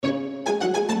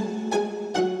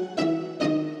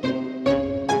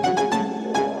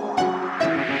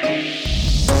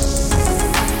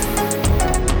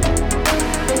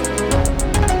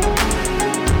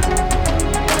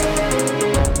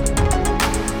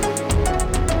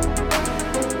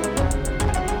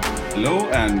Hello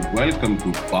and welcome to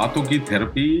Baaton Ki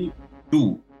Therapy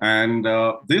 2. And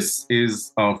this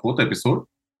is our fourth episode.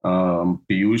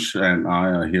 Piyush and I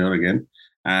are here again.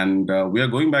 And we are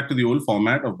going back to the old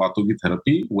format of Baaton Ki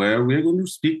Therapy, where we are going to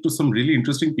speak to some really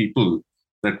interesting people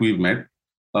that we've met.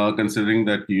 Considering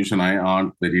that Piyush and I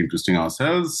aren't very interesting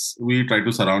ourselves, we try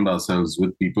to surround ourselves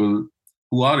with people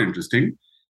who are interesting.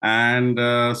 And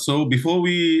so before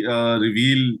we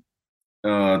reveal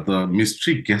the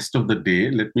mystery guest of the day,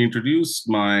 let me introduce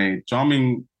my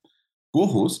charming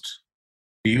co-host,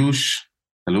 Piyush.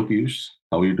 Hello, Piyush.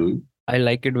 How are you doing? I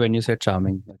like it when you said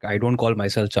charming. Like I don't call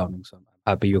myself charming, so I'm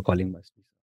happy you're calling myself.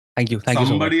 Thank you. Thank you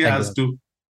so much. Somebody Thank has you. to.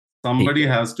 Somebody Hey,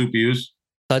 has to, Piyush.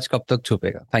 Sach kab tak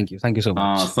chupega. Thank you. Thank you so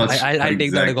much. Such I'll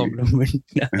take that a exactly. compliment.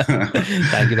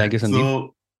 Thank you. Thank you, Sandeep.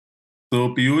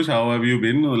 So Piyush, how have you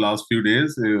been the last few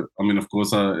days? I mean, of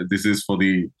course, this is for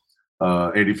the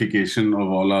edification of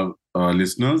all our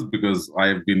listeners because I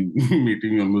have been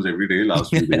meeting you almost every day last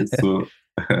few days. So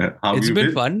how have It's you been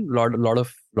been? fun. Lot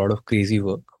of crazy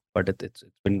work, but it's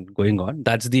been going on.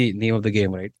 That's the name of the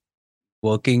game, right?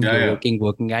 Working, Yeah, you're yeah.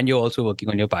 working, and you're also working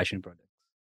on your passion project.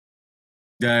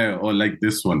 Yeah, or like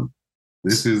this one.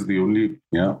 This is the only,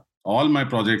 yeah. All my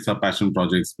projects are passion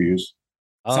projects, Piyush.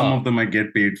 Some of them I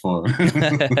get paid for.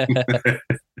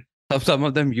 Some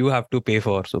of them you have to pay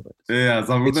for. So Yeah,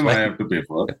 some of it's them I fine. have to pay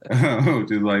for,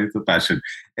 which is why it's a passion.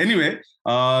 Anyway,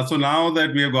 so now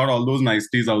that we have got all those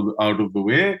niceties out of the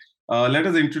way, let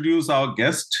us introduce our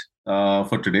guest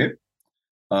for today.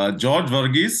 George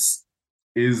Varghese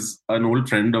is an old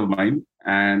friend of mine,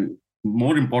 and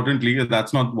more importantly,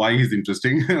 that's not why he's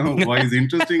interesting. Why he's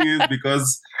interesting is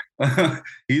because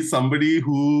he's somebody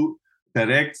who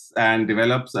directs and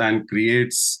develops and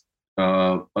creates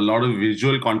a lot of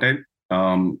visual content,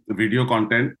 video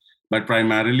content, but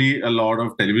primarily a lot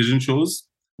of television shows,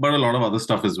 but a lot of other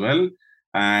stuff as well.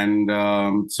 And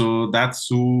so that's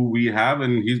who we have,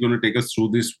 and he's going to take us through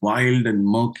this wild and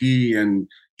murky and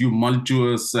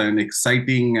tumultuous and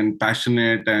exciting and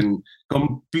passionate and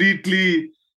completely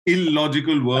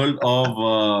illogical world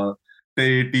of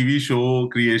TV show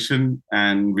creation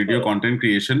and video content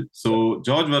creation. So,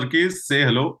 George Varghese, say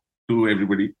hello to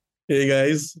everybody. Hey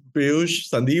guys, Piyush,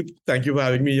 Sandeep, thank you for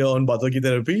having me here on Baaton Ki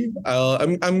Therapy.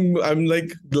 I'm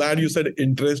like glad you said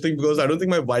interesting because I don't think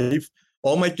my wife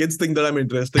or my kids think that I'm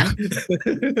interesting.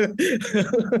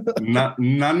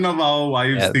 None of our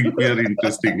wives think we are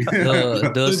interesting.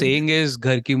 The saying is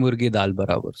 "Ghar ki murgi dal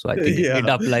barabar." So I think it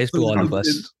applies to all of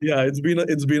us. It's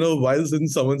been a while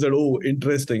since someone said, "Oh,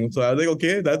 interesting." So I was like,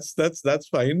 okay, that's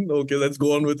fine. Okay, let's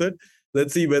go on with it.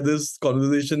 Let's see where this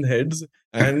conversation heads.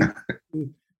 And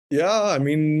yeah, I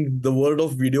mean, the world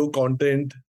of video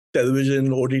content,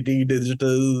 television, OTT,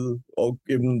 digital, or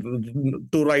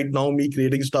to right now me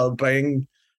creating stuff, trying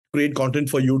create content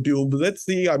for YouTube. Let's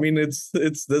see. I mean, it's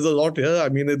there's a lot here. I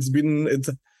mean, it's been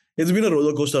a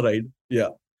roller coaster ride. Yeah.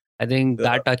 I think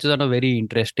that touches on a very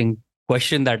interesting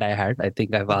question that I had. I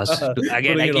think I've asked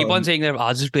again. I keep on saying I've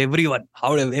asked it to everyone.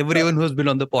 Everyone who's been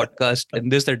on the podcast in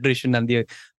this iteration and the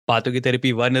Baaton Ki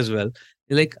Therapy 1 as well.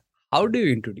 Like, how do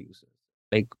you introduce it?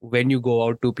 Like when you go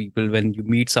out to people, when you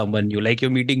meet someone, you're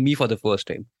meeting me for the first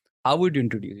time. How would you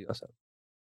introduce yourself?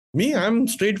 Me, I'm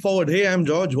straightforward. Hey, I'm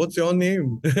George. What's your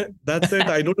name? That's it.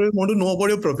 I don't even want to know about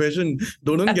your profession.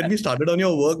 Don't get me started on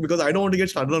your work because I don't want to get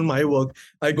started on my work.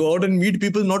 I go out and meet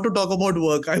people not to talk about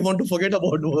work. I want to forget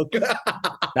about work.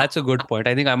 That's a good point.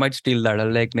 I think I might steal that.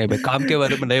 I'm like, नहीं काम के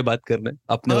बारे में नहीं बात करने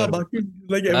अपने बारे में.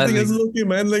 Like everything else is okay,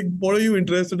 man. Like, what are you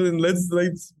interested in?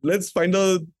 Let's find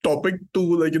a topic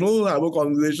to have a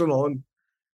conversation on.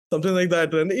 Something like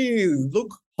that. And hey,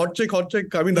 look, hot chick.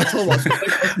 I mean, that's how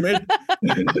Vasu met.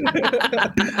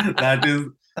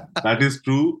 That is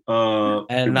true.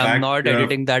 And I'm not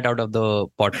editing that out of the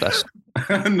podcast.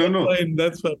 No. Fine,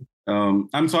 that's fine.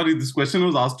 I'm sorry, this question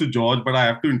was asked to George, but I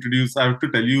have to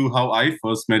tell you how I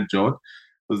first met George.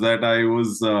 Was that I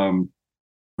was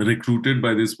recruited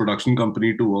by this production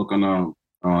company to work on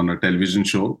a television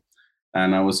show,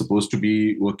 and I was supposed to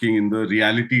be working in the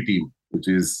reality team, which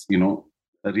is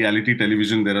a reality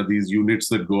television. There are these units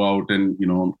that go out and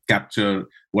capture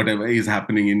whatever is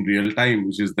happening in real time,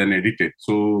 which is then edited.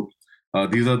 So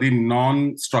these are the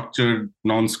non-structured,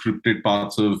 non-scripted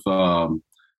parts of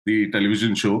the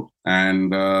television show.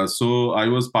 And so I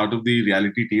was part of the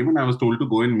reality team, and I was told to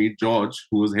go and meet George,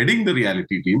 who was heading the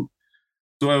reality team.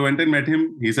 So I went and met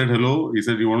him. He said hello. He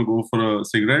said, "You want to go for a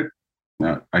cigarette?"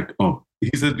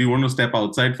 He said, "Do you want to step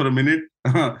outside for a minute?"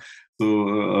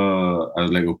 So I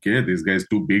was like, okay, this guy's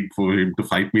too big for him to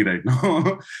fight me right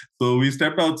now. So we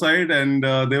stepped outside, and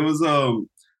there was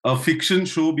a fiction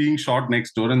show being shot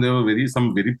next door, and there were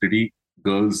some very pretty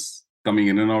girls coming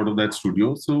in and out of that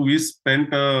studio. So we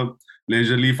spent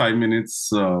leisurely 5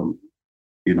 minutes,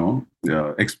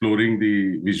 exploring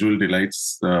the visual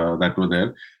delights that were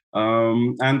there.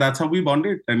 And that's how we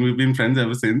bonded, and we've been friends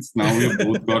ever since. Now we've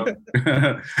both got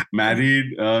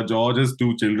married. George has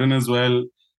 2 children as well.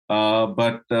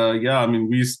 But I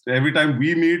mean, every time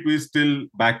we meet, we still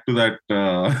back to that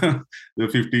the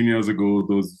 15 years ago,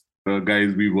 those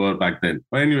guys we were back then.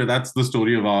 But anyway, that's the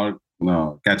story of our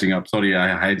catching up. Sorry, I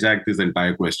hijacked this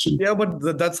entire question. Yeah,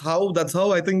 but that's how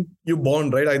I think you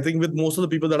bond, right? I think with most of the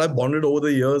people that I bonded over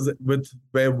the years with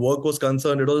where work was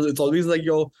concerned, it's always like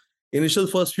your initial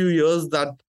first few years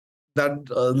that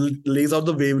lays out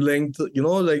the wavelength.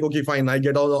 Like, okay, fine, I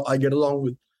get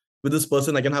along with this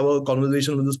person. I can have a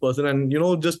conversation with this person, and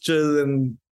just chill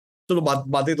and sort of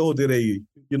baatein to hote rahegi.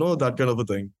 That kind of a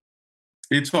thing.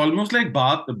 It's almost like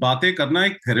baatein karna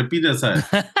ek therapy jaisa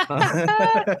hai.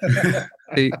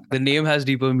 The name has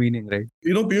deeper meaning, right?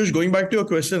 Piyush, going back to your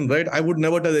question, right? I would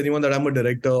never tell anyone that I'm a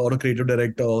director or a creative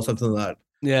director or something like that.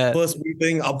 Yeah. First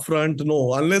meeting upfront,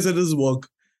 no, unless it is work.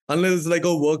 Unless it's like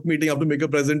a work meeting, I have to make a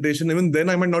presentation. Even then,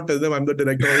 I might not tell them I'm the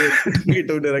director or the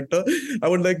creative director. I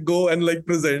would go and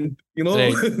present,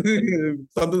 Right.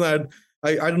 something that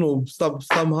I don't know.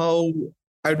 Somehow,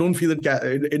 I don't feel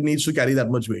it needs to carry that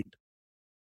much weight.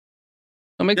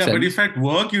 That makes sense. But if at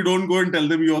work you don't go and tell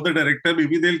them you're the director,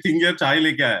 maybe they'll think you're chai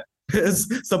leke aaya. Yes,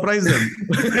 surprise them.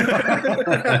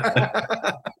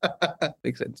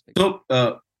 Makes sense. So,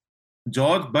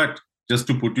 George, but just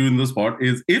to put you in the spot,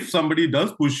 is if somebody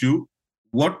does push you,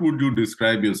 what would you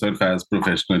describe yourself as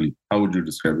professionally? How would you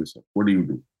describe yourself? What do you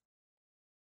do?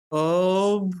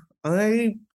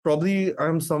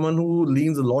 I'm someone who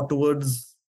leans a lot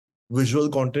towards visual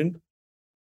content.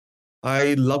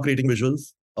 I love creating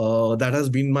visuals. That has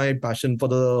been my passion for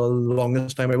the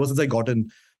longest time, ever since I got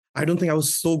in. I don't think I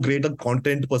was so great a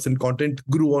content person. Content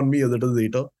grew on me a little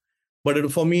later. But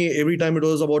for me, every time it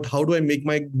was about how do I make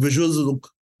my visuals look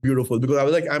beautiful, because I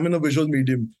was like, I'm in a visual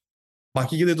medium. Baki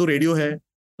ke liye to radio hai.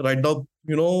 Right now,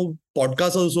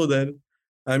 podcasts are also there.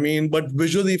 I mean, but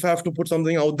visually, if I have to put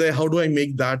something out there, how do I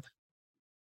make that,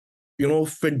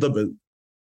 fit the bill?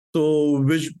 So,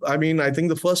 I think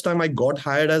the first time I got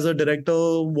hired as a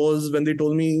director was when they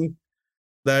told me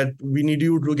that we need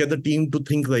you to get the team to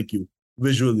think like you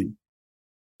visually.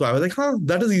 So I was like,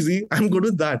 that is easy. I'm good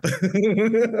with that.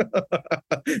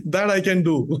 That I can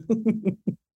do.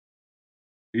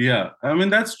 Yeah, I mean,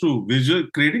 that's true. Visual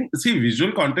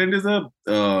content is a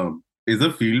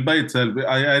field by itself.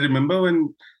 I remember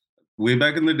when way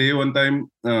back in the day, one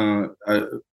time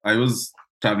I was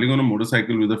traveling on a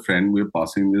motorcycle with a friend. We were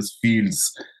passing these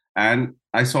fields, and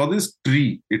I saw this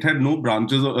tree. It had no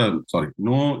branches,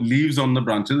 no leaves on the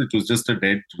branches. It was just a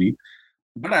dead tree.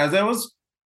 But as I was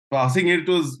passing it,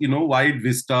 was wide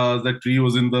vistas. The tree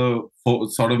was in the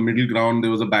sort of middle ground.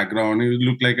 There was a background. It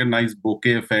looked like a nice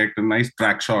bokeh effect, a nice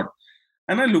track shot.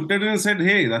 And I looked at it and said,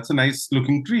 "Hey, that's a nice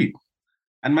looking tree."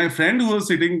 And my friend who was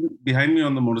sitting behind me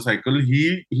on the motorcycle,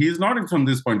 he's not from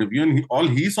this point of view, and all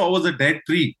he saw was a dead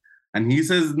tree. And he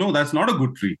says, "No, that's not a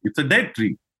good tree. It's a dead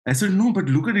tree." I said, "No, but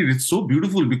look at it. It's so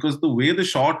beautiful because the way the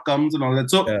shot comes and all that."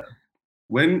 So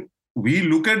when we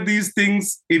look at these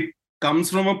things, it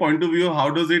comes from a point of view of how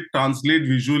does it translate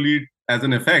visually as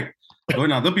an effect. So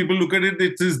when other people look at it,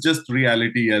 it is just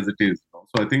reality as it is.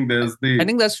 So I think I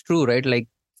think that's true, right? Like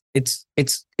it's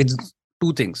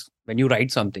two things. When you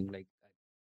write something,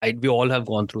 we all have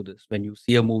gone through this. When you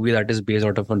see a movie that is based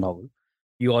out of a novel,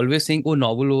 you always think, oh,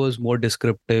 novel was more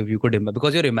descriptive. You could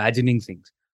because you're imagining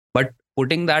things. But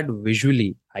putting that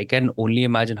visually, I can only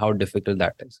imagine how difficult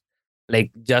that is.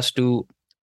 Like just to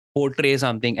portray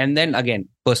something, and then again,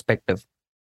 perspective.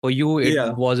 For you,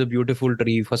 it was a beautiful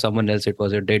tree. For someone else, it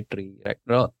was a dead tree. Right?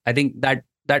 No, I think that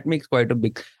makes quite a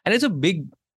big, and it's a big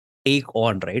take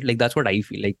on, right? Like that's what I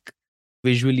feel like.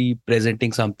 Visually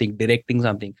presenting something, directing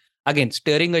something. Again,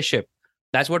 steering a ship.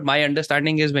 That's what my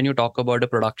understanding is when you talk about a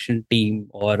production team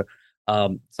or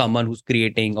someone who's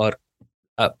creating, or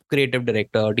a creative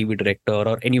director or TV director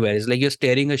or anywhere. It's like you're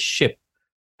steering a ship.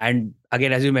 And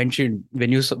again, as you mentioned,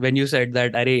 when you said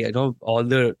that, all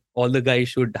the guys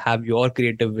should have your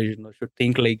creative vision or should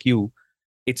think like you,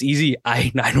 it's easy.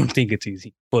 I don't think it's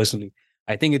easy personally.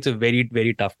 I think it's a very,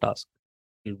 very tough task.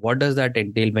 What does that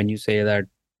entail when you say that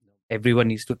everyone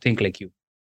needs to think like you?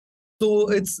 So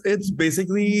it's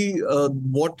basically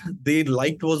what they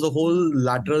liked was the whole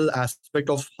lateral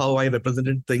aspect of how I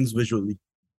represented things visually.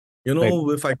 Right.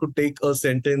 If I could take a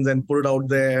sentence and put it out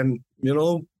there and,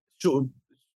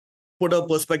 put a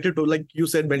perspective to, like you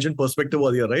said, mentioned perspective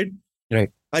earlier, right? Right.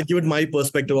 I give it my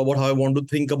perspective about how I want to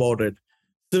think about it.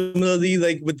 similarly,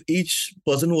 like with each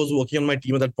person who was working on my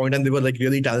team at that point, and they were like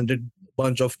really talented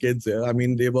bunch of kids. Yeah, I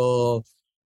mean, they were.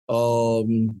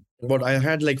 But I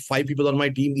had like 5 people on my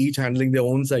team, each handling their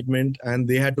own segment, and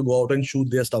they had to go out and shoot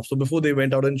their stuff. So before they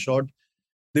went out and shot,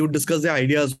 they would discuss their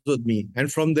ideas with me,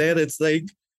 and from there, it's like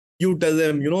you tell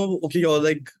them, okay, you're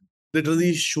like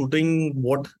literally shooting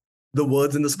what the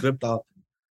words in the script are.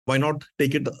 Why not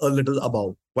take it a little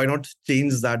above? Why not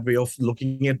change that way of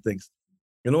looking at things?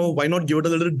 Why not give it a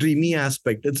little dreamy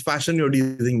aspect? It's fashion you're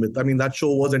dealing with. I mean, that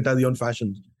show was entirely on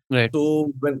fashion. Right.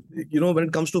 So when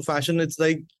it comes to fashion, it's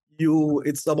like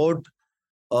it's about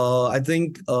I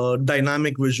think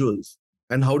dynamic visuals,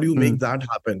 and how do you make that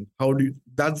happen?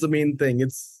 That's the main thing.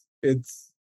 It's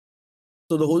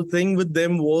so the whole thing with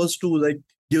them was to like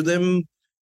give them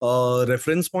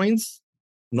reference points,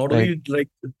 not Right. only like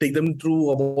take them through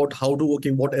about how to,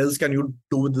 okay, what else can you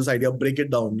do with this idea? Break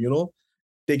it down,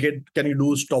 take it. Can you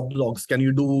do stop blocks? Can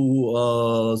you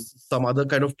do some other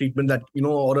kind of treatment that,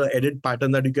 or a edit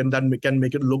pattern that can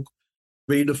make it look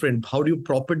very different? How do you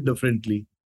prop it differently?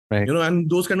 Right. And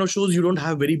those kind of shows, you don't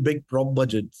have very big prop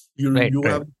budgets. You make do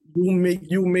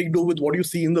with what you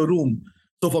see in the room.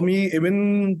 So for me,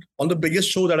 even on the biggest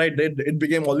show that I did,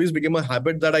 it always became a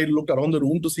habit that I looked around the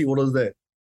room to see what was there.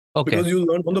 Okay. Because you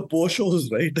learn from the poor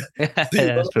shows, right? So you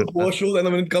learn from the poor shows, and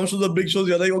when it comes to the big shows,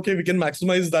 you're like, okay, we can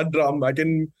maximize that drum. I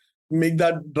can make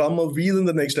that drum a wheel in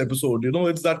the next episode.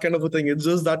 It's that kind of a thing. It's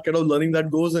just that kind of learning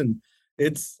that goes in.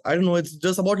 I don't know, it's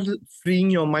just about freeing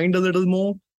your mind a little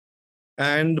more.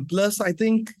 And plus, I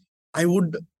think I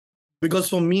would, because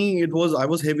for me, I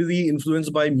was heavily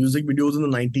influenced by music videos in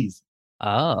the 90s.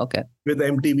 Okay. With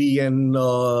MTV and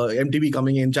MTV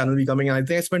coming in, Channel V coming in. I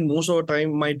think I spent most of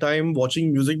my time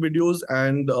watching music videos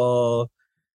and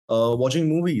watching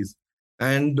movies.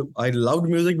 And I loved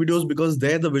music videos because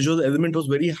there the visual element was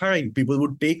very high. People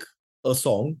would take a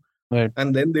song, right,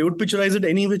 and then they would picturize it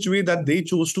any which way that they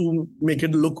chose to make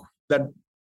it look that,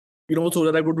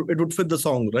 so that it would fit the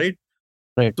song, right?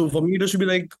 Right. So for me, it should be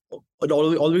like, it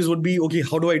always would be, okay,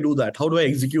 how do I do that? How do I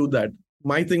execute that?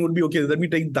 My thing would be, okay, let me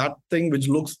take that thing which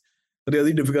looks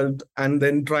really difficult and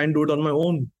then try and do it on my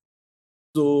own.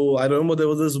 So I remember there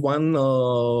was this one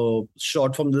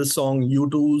shot from this song,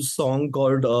 U2's song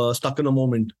called Stuck in a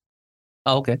Moment.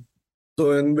 Okay.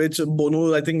 So in which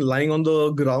Bono, I think, lying on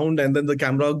the ground, and then the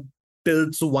camera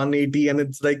tilts 180, and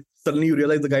it's like suddenly you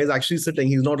realize the guy is actually sitting.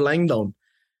 He's not lying down.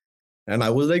 And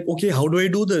I was like, okay, how do I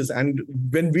do this? And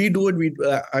when we do it,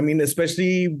 I mean,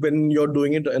 especially when you're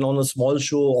doing it on a small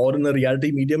show or in a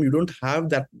reality medium, you don't have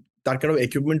that kind of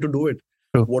equipment to do it.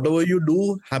 True. Whatever you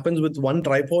do happens with one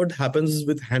tripod, happens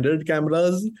with handheld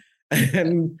cameras,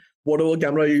 and whatever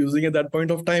camera you're using at that point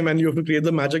of time, and you have to create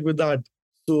the magic with that.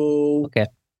 So, okay.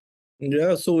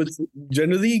 Yeah, so it's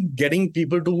generally getting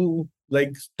people to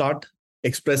like start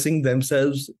expressing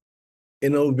themselves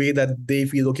in a way that they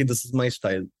feel, okay, this is my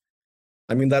style.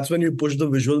 I mean, that's when you push the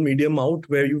visual medium out,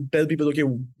 where you tell people, okay,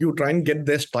 you try and get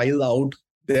their style out,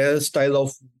 their style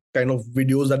of kind of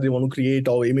videos that they want to create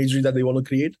or imagery that they want to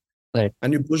create. Right.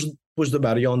 And you push the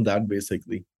barrier on that,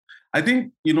 basically. I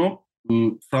think,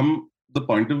 from the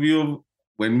point of view of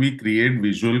when we create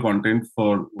visual content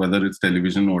for whether it's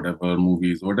television or whatever,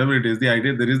 movies, whatever it is, the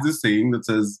idea, there is this saying that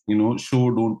says,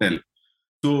 show, don't tell.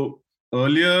 So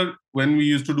earlier, when we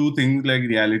used to do things like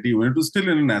reality, when it was still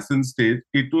in a nascent stage,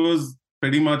 it was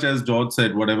pretty much, as George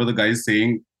said, whatever the guy is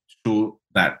saying, show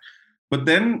that. But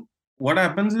then what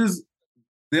happens is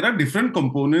there are different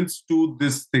components to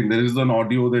this thing. There is an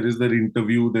audio, there is the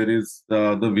interview, there is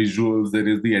the visuals, there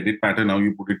is the edit pattern, how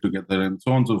you put it together, and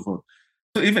so on and so forth.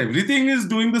 So if everything is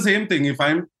doing the same thing,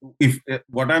 if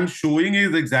what I'm showing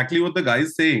is exactly what the guy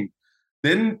is saying,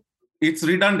 then it's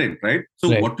redundant, right?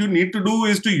 So right. What you need to do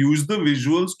is to use the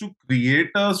visuals to create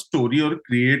a story or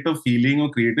create a feeling or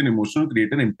create an emotion or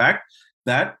create an impact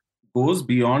that goes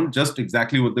beyond just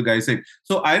exactly what the guy said.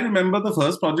 So I remember the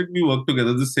first project we worked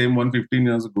together, the same one 15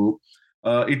 years ago.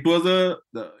 It was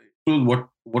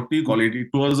what do you call it? It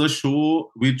was a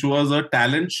show which was a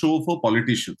talent show for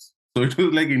politicians. So it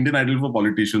was like Indian Idol for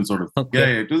politicians, sort of. Okay.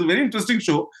 Yeah, it was a very interesting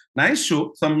show. Nice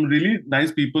show. Some really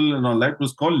nice people and all that. It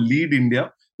was called Lead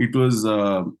India. It was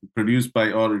produced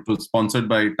by, or it was sponsored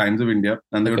by Times of India,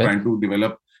 and they were trying to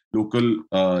develop local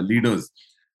leaders.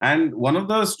 And one of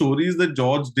the stories that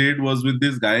George did was with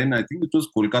this guy, and I think it was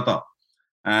Kolkata.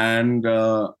 And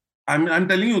I'm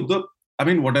telling you,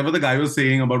 whatever the guy was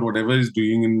saying about whatever he's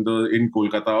doing in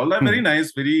Kolkata, all that very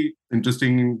nice, very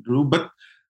interesting. But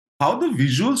how the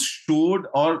visuals showed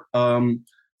or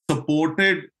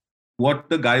supported what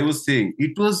the guy was saying,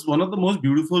 it was one of the most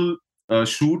beautiful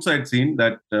shoots I'd seen.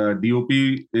 That DOP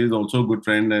is also a good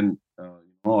friend, and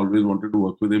always wanted to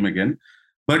work with him again.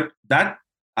 But that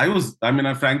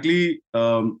frankly,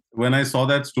 when I saw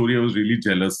that story, I was really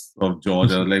jealous of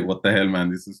George. I was like, what the hell, man?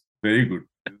 This is very good.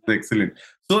 This is excellent.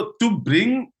 So to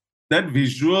bring that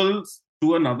visuals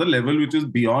to another level, which is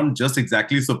beyond just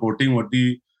exactly supporting what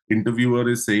the interviewer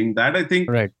is saying, that I think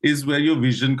is where your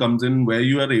vision comes in, where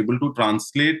you are able to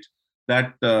translate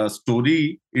that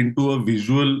story into a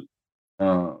visual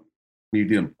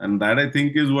medium. And that I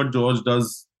think is what George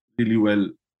does really well.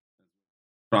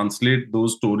 Translate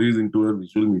those stories into a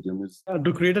visual medium is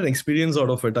to create an experience out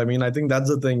of it. I mean, I think that's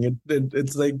the thing.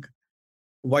 It's like,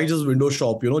 why just window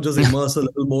shop? Just immerse a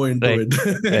little more into it.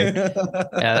 Yeah,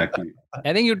 exactly.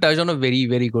 I think you touched on a very,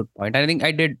 very good point. I think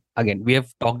I did. Again, we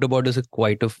have talked about this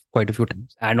quite a few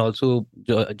times, and also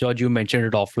George, you mentioned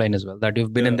it offline as well, that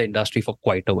you've been in the industry for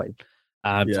quite a while.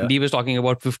 Sandeep was talking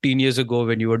about 15 years ago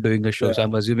when you were doing a show, so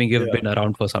I'm assuming you've been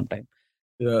around for some time.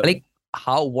 Like,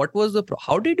 how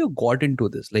did you got into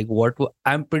this? Like,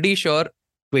 I'm pretty sure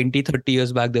 20-30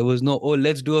 years back there was no,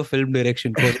 let's do a film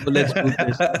direction course, let's do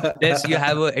this. You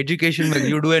have an education,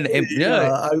 you do an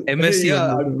MSc.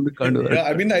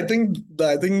 I mean, I think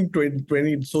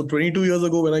 22 years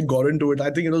ago when I got into it,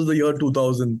 I think it was the year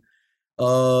 2000. I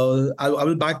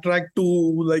will backtrack to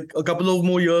like a couple of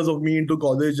more years of me into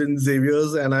college in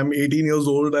Xavier's, and I'm 18 years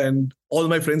old, and all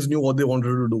my friends knew what they wanted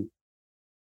to do.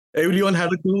 Everyone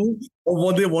had a clue of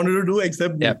what they wanted to do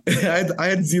except me. I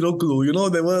had zero clue.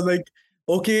 They were like,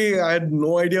 okay, I had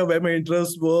no idea where my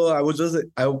interests were. I was just,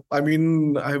 I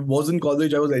was in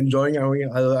college. I was enjoying.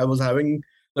 I was having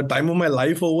the time of my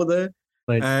life over there.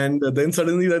 Right. And then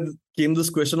suddenly that came this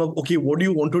question of, okay, what do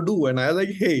you want to do? And I was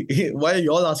like, hey, why are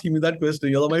y'all asking me that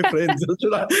question? Y'all are my friends.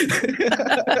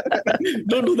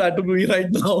 Don't do that to me right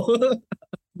now.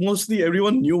 Mostly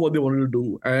everyone knew what they wanted to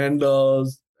do. And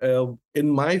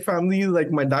in my family, like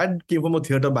my dad came from a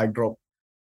theater backdrop.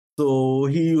 So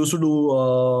he used to do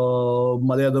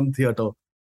Malayalam theater.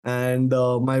 And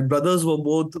my brothers were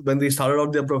both, when they started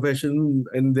out their profession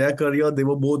in their career, they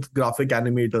were both graphic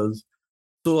animators.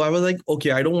 So I was like, okay,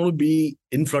 I don't want to be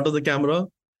in front of the camera.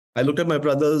 I looked at my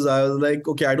brothers. I was like,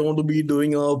 okay, I don't want to be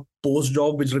doing a post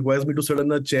job which requires me to sit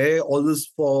in a chair, all this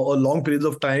for a long periods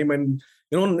of time. And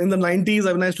in the 90s,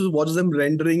 when I used to watch them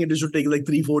rendering, it used to take like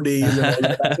 3-4 days. And all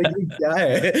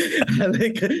that.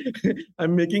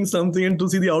 I'm making something, and to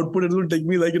see the output, it will take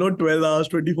me like 12 hours,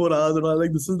 24 hours, and I was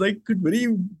like, this is like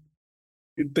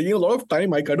taking a lot of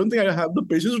time. I don't think I have the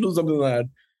patience to do something like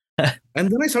that.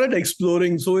 And then I started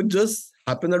exploring. So it just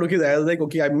happened that I was like,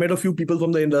 okay, I met a few people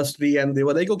from the industry, and they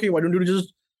were like, okay, why don't you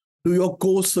just do your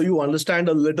course so you understand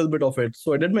a little bit of it?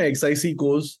 So I did my XIC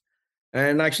course.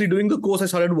 And actually, during the course, I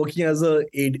started working as an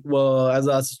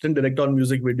assistant director on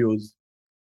music videos.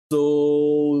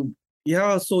 So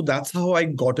so that's how I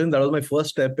got in. That was my first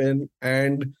step in.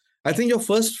 And I think your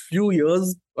first few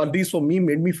years, at least for me,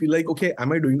 made me feel like, okay,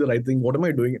 am I doing the right thing? What am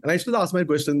I doing? And I still ask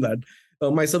myself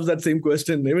that same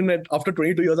question. Even after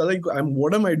 22 years, I'm like,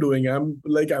 what am I doing? I'm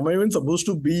like, am I even supposed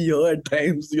to be here at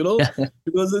times?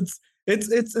 Because it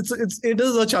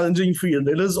is a challenging field.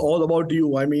 It is all about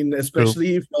you. I mean,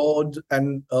 especially if you're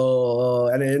an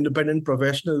independent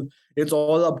professional, it's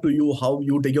all up to you how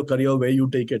you take your career, where you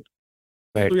take it.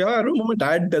 Right. So I remember my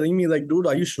dad telling me like, dude,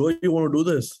 are you sure you want to do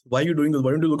this? Why are you doing this?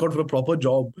 Why don't you look out for a proper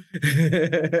job?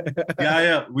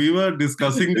 We were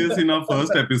discussing this in our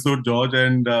first episode, George,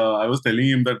 and I was telling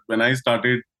him that when I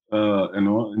started, in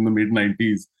the mid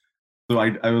 90s, so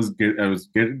I was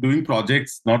doing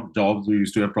projects, not jobs. We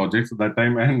used to have projects at that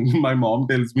time, and my mom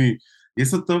tells me, "ये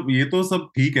तो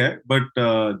सब ठीक है, but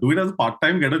do it as a part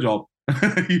time, get a job."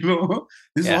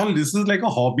 This is like a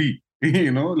hobby,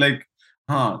 like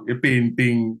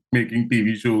painting, making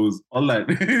TV shows, all that.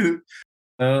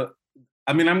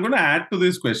 I'm going to add to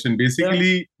this question.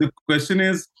 Basically, the question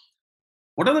is,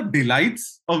 what are the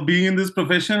delights of being in this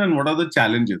profession, and what are the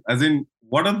challenges? As in,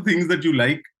 what are the things that you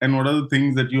like, and what are the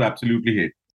things that you absolutely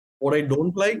hate? What I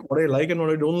don't like, what I like, and what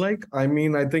I don't like. I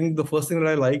mean, I think the first thing that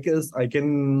I like is I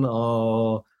can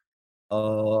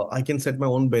set my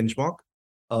own benchmark.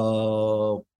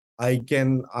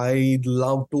 I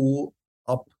love to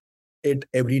up it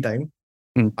every time.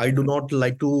 I do not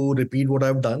like to repeat what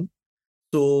I've done.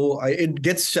 So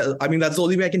that's the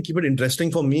only way I can keep it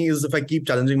interesting for me is if I keep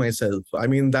challenging myself. I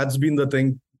mean, that's been the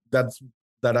thing that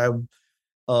I've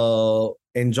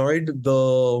enjoyed.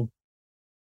 The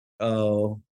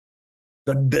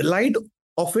delight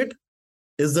of it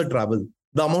is the travel.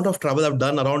 The amount of travel I've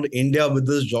done around India with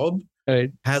this job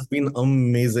has been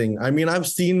amazing. I mean, I've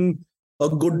seen a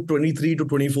good 23 to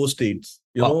 24 states,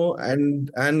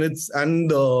 and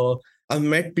I've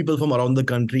met people from around the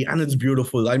country, and it's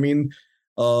beautiful. I mean,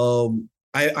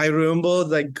 I remember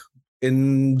like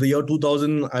in the year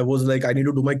 2000, I was like, I need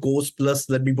to do my course plus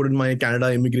let me put in my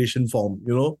Canada immigration form,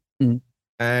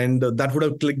 and that would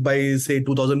have clicked by say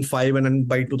 2005, and then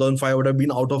by 2005 I would have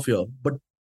been out of here. But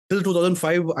till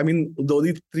 2005, I mean, the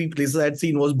only three places I had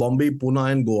seen was Bombay,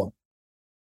 Pune, and Goa.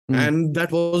 And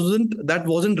that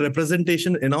wasn't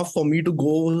representation enough for me to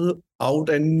go out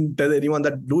and tell anyone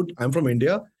that, dude, I'm from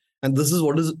India and this is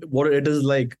what it is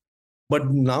like.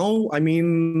 But now, I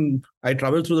mean, I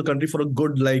traveled through the country for a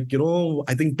good, like,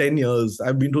 I think 10 years.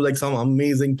 I've been to like some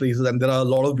amazing places, and there are a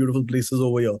lot of beautiful places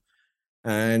over here.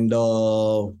 And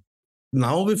now,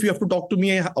 if you have to talk to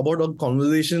me about a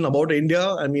conversation about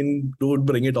India, I mean, dude,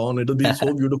 bring it on. It'll be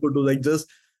so beautiful to like just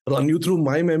run you through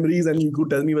my memories, and you could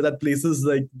tell me whether that place is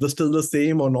like still the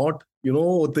same or not.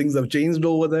 Things have changed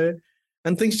over there,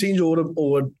 and things change over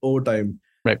time.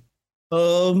 Right.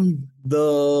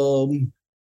 The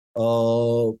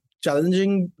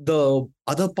challenging the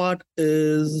other part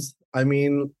is, I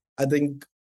mean, I think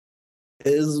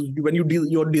is when you're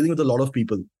dealing with a lot of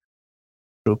people.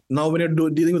 True. Now, when you're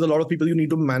dealing with a lot of people, you need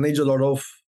to manage a lot of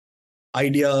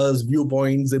ideas,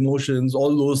 viewpoints, emotions,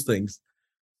 all those things.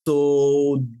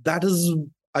 So that is,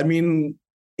 I mean,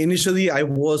 initially I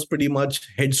was pretty much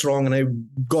headstrong and I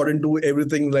got into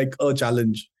everything like a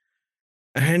challenge.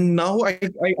 And now I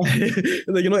like,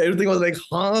 everything was like,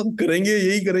 karenge,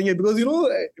 yehi karenge. Because,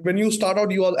 when you start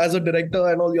out, you are as a director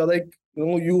and all, you're like,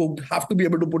 you have to be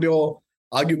able to put your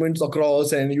arguments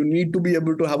across, and you need to be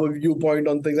able to have a viewpoint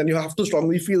on things, and you have to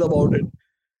strongly feel about it.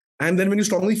 And then when you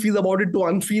strongly feel about it, to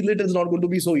unfeel it is not going to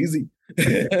be so easy.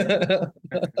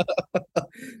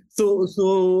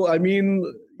 So I mean,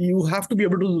 you have to be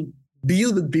able to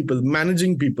deal with people,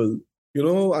 managing people.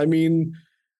 I mean,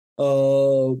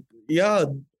 yeah,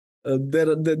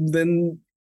 there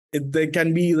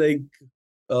can be like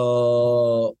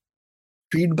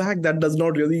feedback that does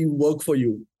not really work for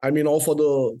you. I mean, or for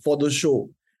the show,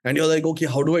 and you're like, okay,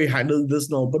 how do I handle this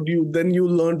now? But you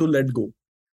learn to let go.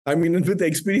 I mean, with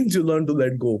experience, you learn to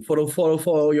let go. For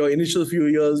your initial few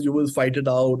years, you will fight it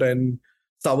out and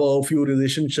sever a few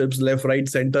relationships left, right,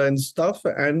 center, and stuff.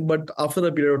 But after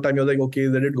a period of time, you're like, okay,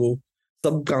 let it go.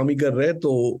 Sab kaam hi kar rahe,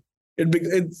 so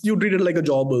it's you treat it like a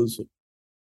job also.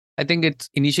 I think it's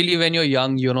initially when you're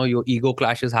young, your ego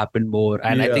clashes happen more.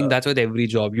 And I think that's with every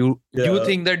job. You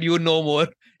think that you know more,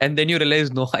 and then you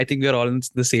realize, no, I think we're all in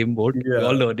the same boat. We're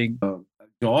all learning.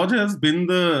 George has been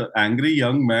the angry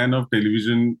young man of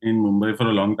television in Mumbai for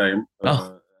a long time,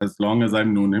 as long as I've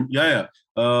known him. Yeah.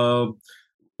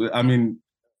 I mean,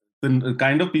 the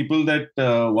kind of people that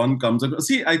one comes across.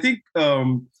 See, I think,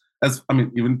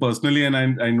 even personally, and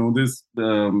I know this,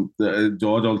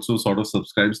 George also sort of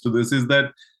subscribes to this, is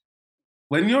that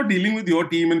when you're dealing with your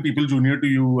team and people junior to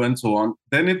you and so on,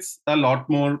 then it's a lot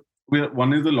more,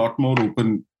 one is a lot more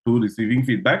open to receiving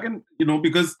feedback. And,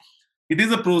 because it is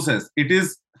a process. It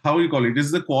is, how you call it, it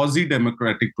is a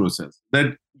quasi-democratic process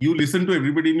that you listen to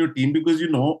everybody in your team because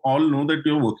all know that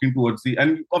you're working towards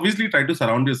and obviously try to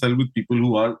surround yourself with people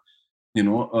who are,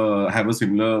 have a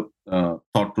similar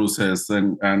thought process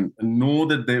and know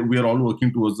that we are all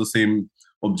working towards the same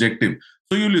objective.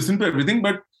 So you listen to everything,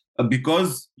 but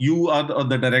because you are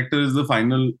the director is the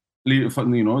final, is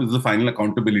the final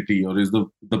accountability, or is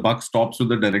the buck stops with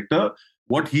the director.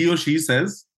 What he or she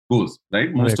says goes,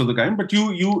 right? Most of the time. But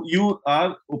you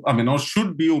are, or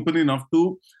should be open enough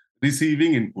to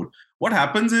receiving input. What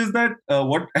happens is that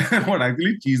what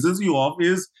actually cheeses you off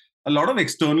is a lot of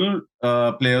external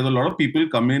players, a lot of people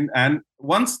come in, and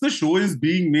once the show is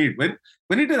being made,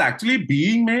 when it is actually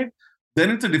being made, then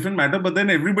it's a different matter. But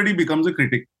then everybody becomes a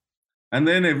critic. And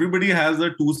then everybody has a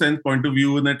 2 cents point of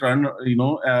view, and they try,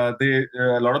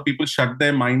 a lot of people shut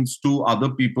their minds to other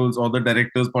people's or the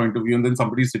director's point of view. And then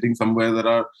somebody's sitting somewhere, there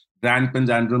are Grant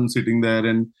Panjandrum sitting there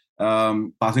and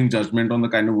passing judgment on the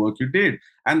kind of work you did.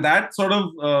 And that sort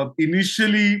of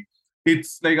initially,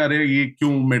 it's like, "Arey, ye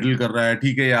kyun medal kar raha hai?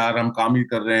 Theek hai yaar, hum kaam hi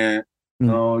kar rahe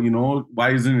hain.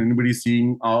 Why isn't anybody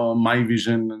seeing my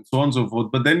vision," and so on and so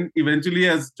forth. But then eventually,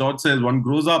 as George says, one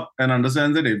grows up and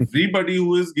understands that everybody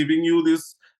who is giving you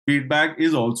this feedback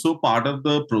is also part of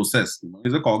the process.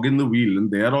 Is a cog in the wheel, and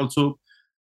they are also,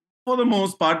 for the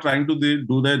most part, trying to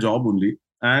do their job only.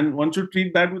 And one should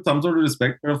treat that with some sort of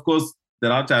respect. But of course,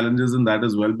 there are challenges in that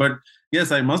as well. But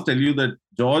yes, I must tell you that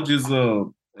George is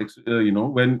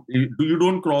when you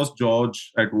don't cross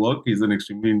George at work, he's an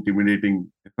extremely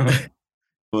intimidating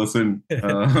person. Like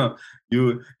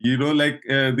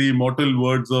the immortal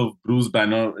words of Bruce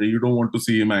Banner, you don't want to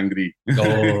see him angry.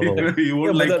 You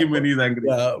won't like him when he's angry.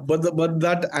 Yeah, but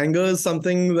that anger is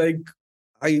something like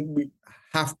I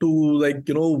have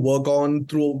to work on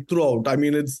throughout. I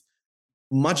mean, it's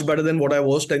much better than what I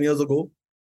was 10 years ago.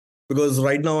 Because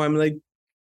right now I'm like,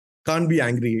 can't be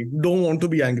angry, don't want to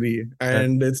be angry.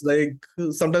 And it's like,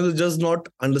 sometimes it's just not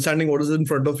understanding what is in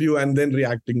front of you and then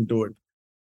reacting to it.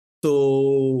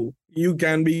 So you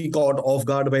can be caught off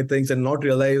guard by things and not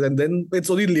realize. And then it's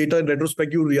only later in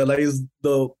retrospect, you realize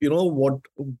what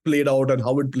played out and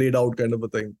how it played out kind of a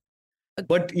thing.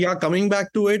 But yeah, coming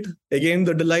back to it, again,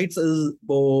 the delights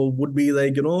would be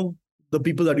like, the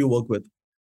people that you work with.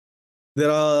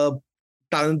 There are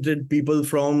talented people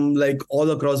from like all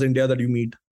across India that you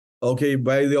meet. Okay,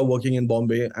 while you're working in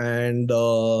Bombay, and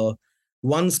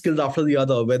one skilled after the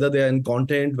other, whether they are in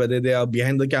content, whether they are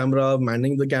behind the camera,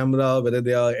 manning the camera, whether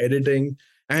they are editing,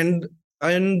 and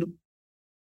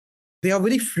they are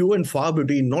very few and far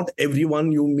between. Not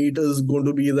everyone you meet is going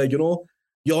to be like,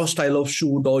 your style of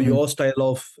shoot or your style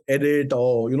of edit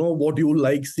or, what you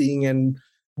like seeing and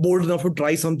bold enough to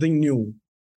try something new.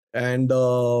 And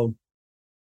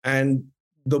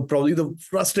probably the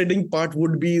frustrating part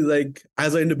would be like,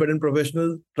 as an independent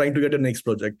professional, trying to get a next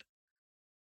project.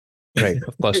 Right,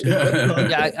 of course.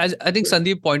 Yeah, I think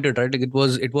Sandeep pointed, right? Like it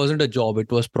wasn't a job;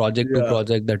 it was project to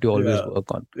project that you always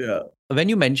work on. Yeah. When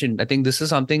you mentioned, I think this is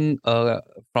something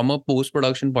from a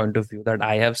post-production point of view that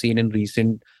I have seen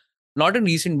not in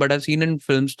recent, but I've seen in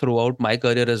films throughout my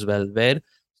career as well, where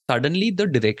suddenly the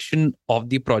direction of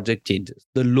the project changes,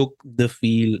 the look, the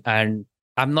feel, and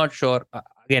I'm not sure.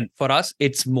 Again, for us,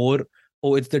 it's more,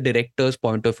 it's the director's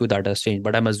point of view that has changed.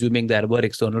 But I'm assuming there were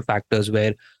external factors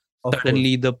where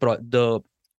suddenly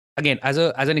again, as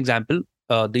an example,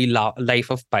 the Life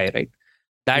of Pi, right?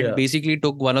 That basically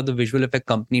took one of the visual effect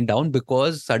company down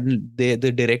because suddenly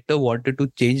the director wanted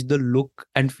to change the look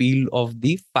and feel of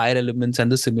the fire elements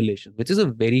and the simulation, which is a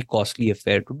very costly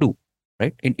affair to do,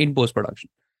 right? In post production.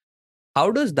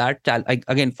 How does that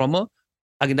again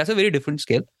that's a very different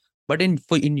scale, but in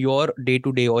your day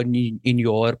to day or in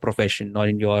your profession or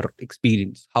in your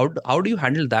experience, how do you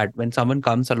handle that when someone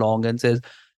comes along and says,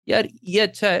 "Yaar, ye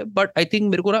acha hai, but I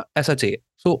think mere ko na aisa chahiye."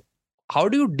 So how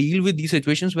do you deal with these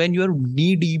situations when you're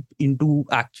knee deep into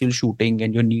actual shooting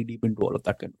and you're knee deep into all of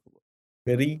that kind of work?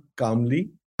 Very calmly.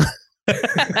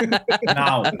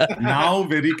 now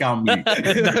very calmly.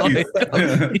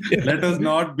 Let us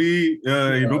not be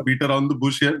beat around the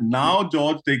bush here. Now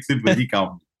George takes it very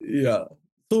calmly. Yeah.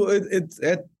 So it's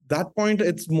at that point,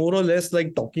 it's more or less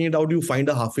like talking it out. You find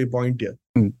a halfway point here.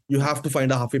 You have to find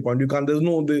a halfway point. You can't.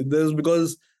 There's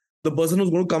because the person who's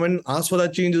going to come and ask for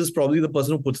that change is probably the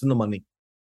person who puts in the money.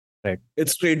 Right.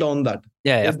 It's straight on that.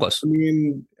 Yeah, of course. I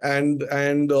mean, and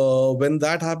when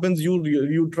that happens,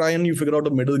 you try and you figure out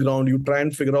a middle ground. You try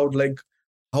and figure out like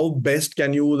how best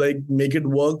can you like make it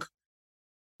work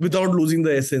without losing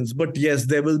the essence. But yes,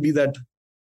 there will be that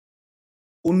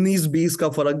 19-20 ka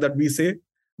farak that we say.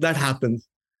 That happens.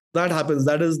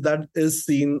 That is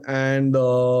seen, and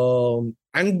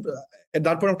at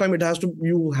that point of time,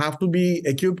 you have to be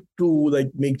equipped to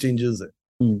like make changes.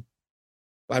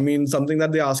 I mean, something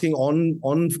that they're asking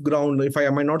on ground. If I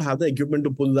might not have the equipment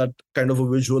to pull that kind of a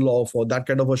visual off or that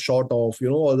kind of a shot off,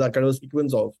 or that kind of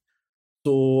sequence off.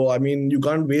 So I mean, you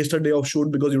can't waste a day of shoot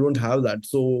because you don't have that.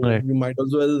 So you might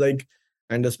as well like.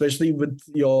 And especially with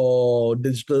your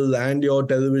digital and your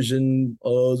television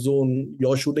zone,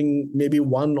 you're shooting maybe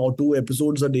 1 or 2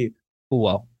 episodes a day. Oh,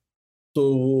 wow.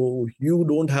 So you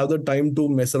don't have the time to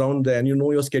mess around there. And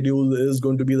your schedule is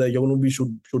going to be like, you're going to be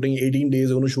shooting 18 days,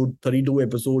 you're going to shoot 32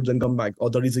 episodes and come back, or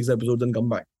 36 episodes and come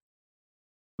back.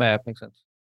 Yeah, that makes sense.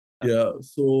 Yeah.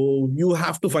 So you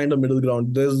have to find a middle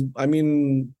ground. I'm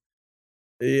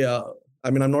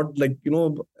not like,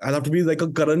 I'll have to be like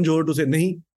a Karan Johar to say,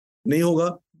 nahi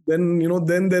hoga,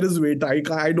 then there is weight. I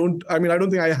don't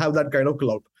think I have that kind of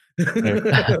clout,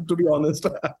 to be honest.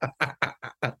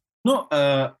 No,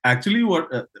 actually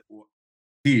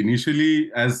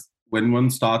initially, as when one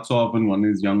starts off and one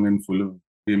is young and full of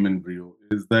vim and brio,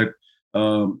 is that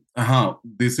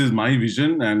this is my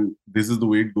vision and this is the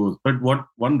way it goes. But what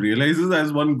one realizes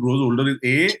as one grows older is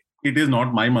A, it is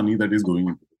not my money that is going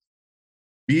into this.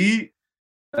 B,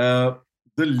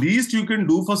 the least you can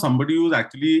do for somebody who's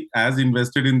actually as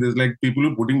invested in this, like people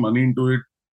who are putting money into it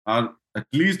are at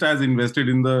least as invested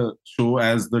in the show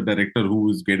as the director who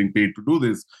is getting paid to do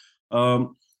this.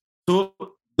 So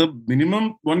the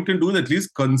minimum one can do is at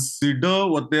least consider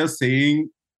what they are saying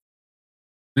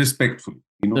respectfully.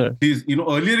 Please,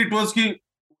 earlier it was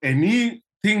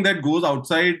anything that goes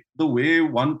outside the way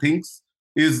one thinks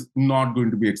is not going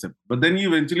to be accepted. But then you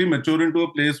eventually mature into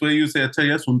a place where you say, "Acha,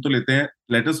 yeah, sun to lete hain.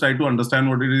 Let us try to understand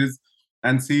what it is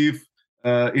and see if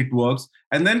it works."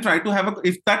 And then try to have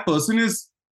if that person is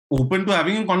open to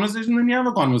having a conversation, then you have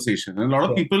a conversation. And a lot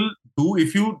of people do,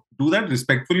 if you do that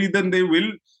respectfully, then they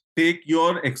will take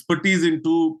your expertise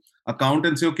into account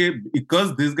and say, okay,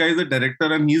 because this guy is a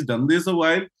director and he's done this a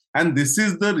while, and this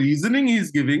is the reasoning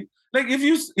he's giving. Like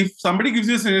if somebody gives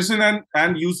you a suggestion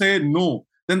and you say no,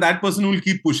 then that person will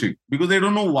keep pushing because they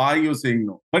don't know why you're saying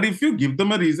no. But if you give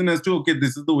them a reason as to, okay,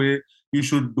 this is the way you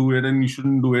should do it and you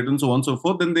shouldn't do it and so on and so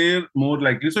forth, then they're more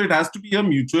likely. So it has to be a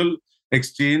mutual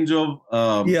exchange of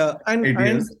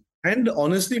ideas. And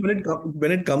honestly,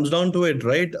 when it comes down to it,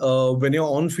 right? When you're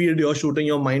on field, you're shooting,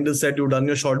 your mind is set, you've done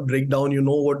your shot breakdown, you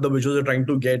know what the visuals are trying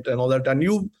to get and all that, and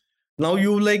you've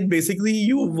like basically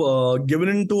you've given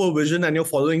into a vision and you're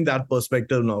following that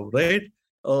perspective now, right?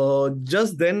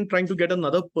 Just then trying to get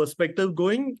another perspective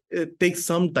going, it takes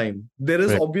some time. There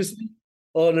is obviously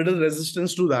a little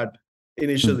resistance to that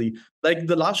initially. Like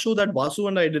the last show that Vasu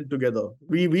and I did together,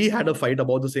 we had a fight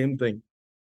about the same thing.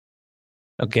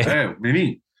 Okay. Yeah,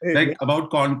 many. Like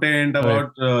about content,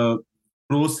 about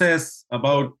process,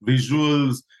 about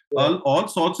visuals, all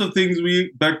sorts of things.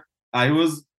 But I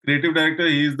was creative director,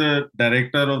 he is the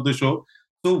director of the show.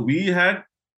 So we had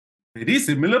very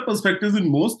similar perspectives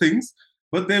in most things,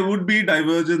 but there would be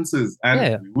divergences.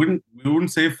 And we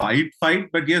wouldn't say fight,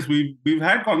 but yes, we've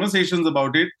had conversations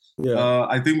about it.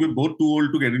 I think we're both too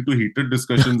old to get into heated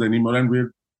discussions anymore, and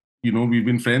we've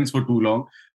been friends for too long.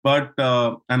 But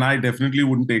and I definitely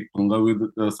wouldn't take Tonga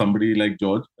with somebody like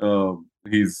George.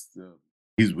 He's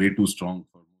way too strong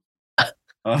for me.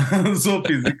 So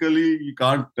physically you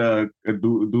can't do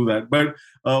that. But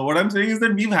what I'm saying is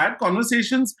that we've had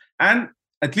conversations, and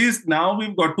at least now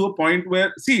we've got to a point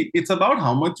where, see, it's about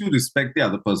how much you respect the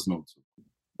other person also.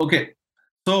 Okay.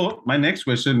 So my next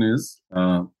question is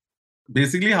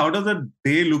basically, how does a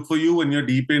day look for you when you're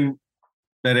deep in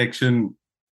direction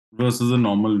versus a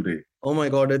normal day? Oh my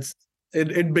God,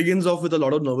 it begins off with a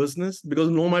lot of nervousness because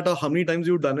no matter how many times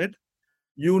you've done it,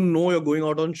 you know you're going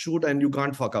out on shoot and you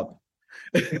can't fuck up.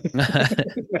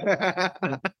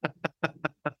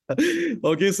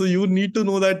 Okay, so you need to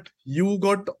know that you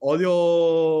got all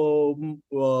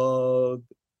your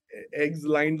eggs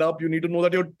lined up. You need to know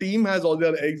that your team has all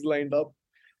their eggs lined up.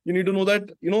 You need to know that,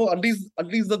 at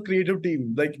least the creative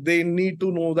team, like they need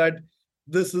to know that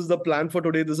this is the plan for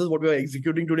today. This is what we are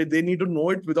executing today. They need to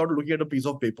know it without looking at a piece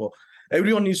of paper.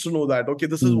 Everyone needs to know that, okay,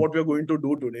 this is what we're going to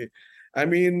do today. I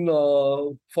mean,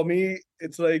 for me,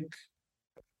 it's like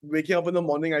waking up in the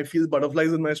morning, I feel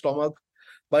butterflies in my stomach.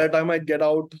 By the time I get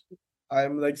out,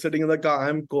 I'm like sitting in the car,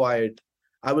 I'm quiet.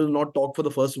 I will not talk for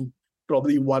the first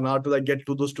probably 1 hour till I get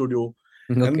to the studio.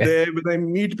 Okay. And there, when I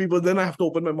meet people, then I have to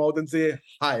open my mouth and say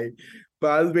hi.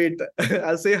 But I'll wait.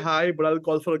 I'll say hi, but I'll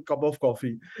call for a cup of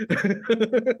coffee.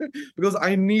 Because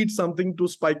I need something to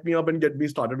spike me up and get me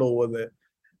started over there.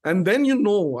 And then it's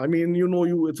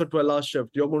a 12-hour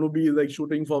shift. You're going to be like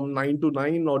shooting from 9 to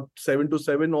 9 or 7 to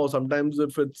 7, or sometimes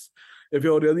if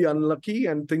you're really unlucky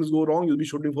and things go wrong, you'll be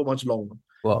shooting for much longer.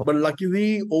 Wow. But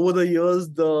luckily, over the years,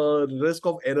 the risk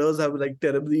of errors have not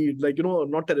terribly,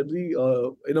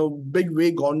 in a big way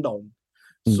gone down.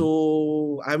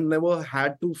 So I've never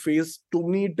had to face too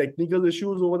many technical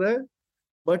issues over there.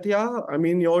 But yeah, I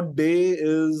mean, your day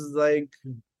is like,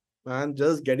 man,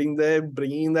 just getting there,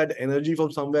 bringing that energy from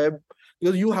somewhere,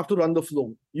 because you have to run the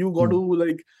flow. You got to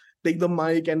like take the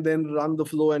mic and then run the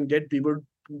flow and get people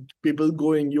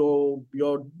going.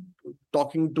 You're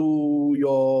talking to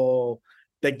your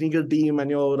technical team and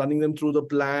you're running them through the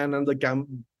plan and the camp.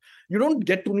 You don't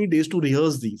get too many days to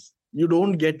rehearse these. These.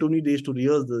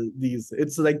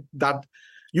 It's like that.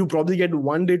 You probably get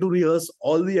 1 day to rehearse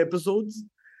all the episodes.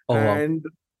 Oh, and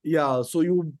yeah, so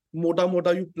you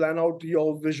you plan out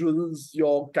your visuals,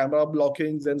 your camera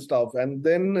blockings and stuff, and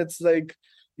then it's like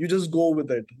you just go with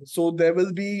it. So there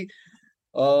will be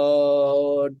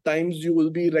times you will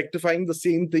be rectifying the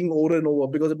same thing over and over,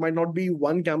 because it might not be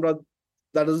one camera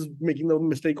that is making the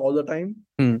mistake all the time.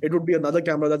 It would be another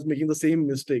camera that's making the same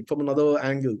mistake from another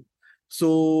angle.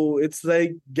 So it's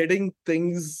like getting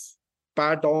things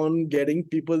pat on, getting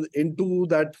people into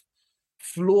that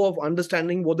flow of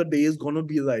understanding what the day is going to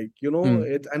be like,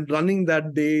 and running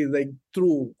that day like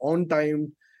through on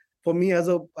time. For me, as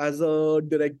a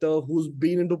director who's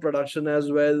been into production as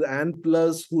well, and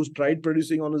plus who's tried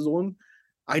producing on his own,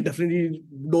 I definitely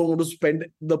don't want to spend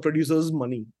the producer's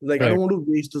money. Like, right. I don't want to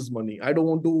waste his money. I don't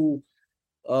want to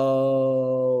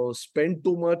spend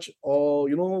too much, or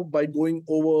by going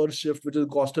over shift, which will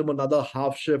cost him another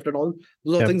half shift and all.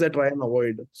 Those are things I try and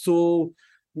avoid. So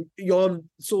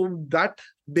that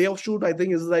day of shoot, I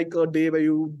think, is like a day where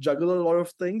you juggle a lot of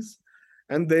things.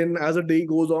 And then as the day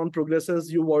goes on,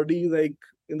 progresses, you've already, like,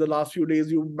 in the last few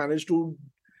days, you managed to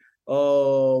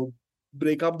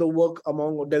break up the work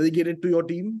delegate it to your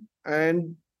team,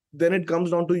 and then it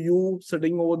comes down to you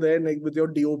sitting over there with your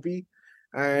DOP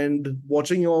and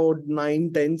watching your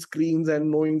 9-10 screens and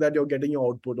knowing that you're getting your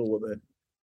output over there.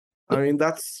 I mean,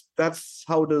 that's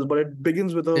how it is. But it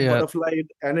begins with a butterfly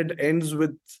and it ends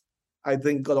with, I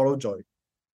think, a lot of joy.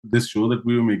 This show that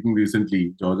we were making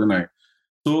recently, George and I.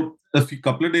 So a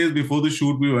couple of days before the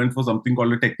shoot, we went for something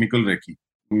called a technical recce,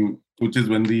 which is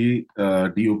when the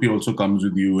DOP also comes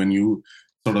with you and you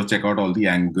sort of check out all the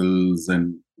angles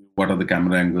and what are the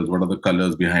camera angles, what are the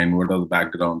colors behind, what are the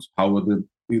backgrounds, how are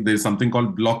there's something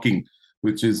called blocking,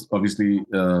 which is obviously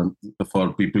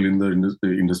for people in the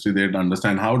industry, they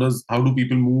understand how do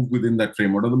people move within that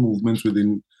frame, what are the movements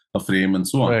within a frame and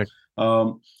so on. Right.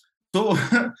 So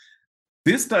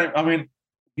this time, I mean,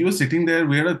 we were sitting there,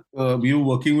 we were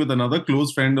working with another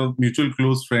mutual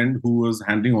close friend who was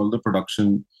handling all the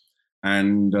production,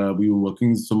 and we were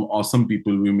working with some awesome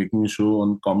people. We were making a show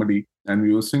on comedy, and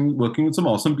we were working with some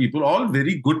awesome people, all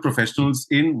very good professionals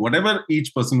in whatever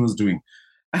each person was doing.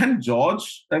 And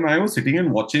George and I were sitting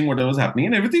and watching whatever was happening,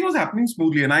 and everything was happening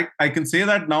smoothly. And I can say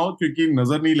that now, because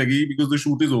nazar nahi lagi, because the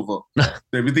shoot is over.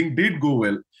 Everything did go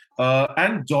well.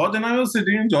 And George and I were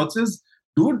sitting, and George says,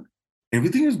 dude,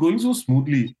 everything is going so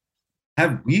smoothly.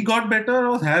 Have we got better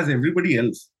or has everybody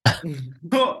else?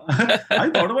 So I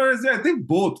thought about it, I think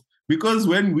both. Because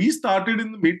when we started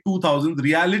in the mid-2000s,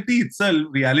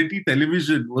 reality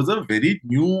television was a very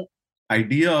new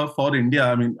idea for India.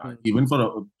 I mean, even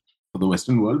for the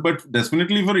Western world, but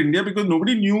definitely for India, because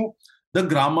nobody knew the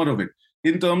grammar of it.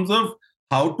 In terms of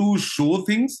how to show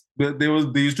things, there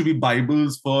used to be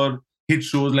Bibles for hit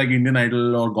shows like Indian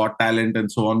Idol or Got Talent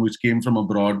and so on, which came from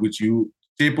abroad, which you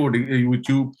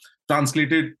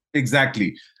translated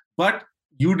exactly. But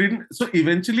you didn't. So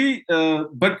eventually,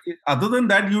 but other than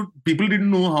that, people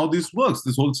didn't know how this works,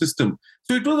 this whole system.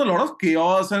 So it was a lot of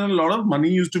chaos, and a lot of money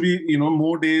used to be,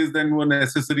 more days than were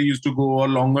necessary used to go, or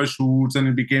longer shoots, and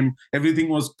everything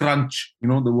was crunch.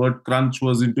 The word crunch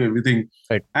was into everything.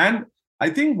 Right. And I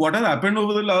think what has happened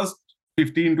over the last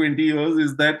 15, 20 years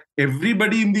is that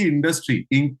everybody in the industry,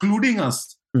 including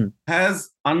us,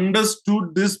 has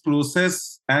understood this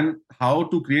process and how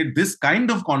to create this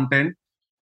kind of content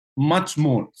much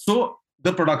more. So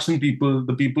the production people,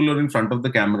 the people who are in front of the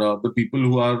camera, the people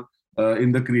who are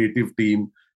in the creative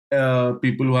team,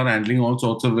 people who are handling all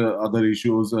sorts of other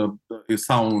issues,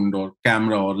 sound or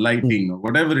camera or lighting or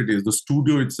whatever it is, the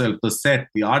studio itself, the set,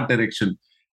 the art direction,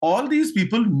 all these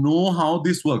people know how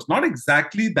this works. Not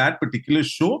exactly that particular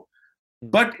show,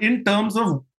 but in terms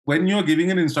of when you're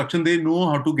giving an instruction, they know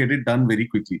how to get it done very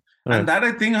quickly. Right. And that,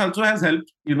 I think, also has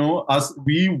helped, us.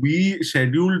 We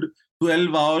scheduled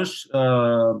 12-hour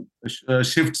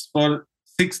shifts for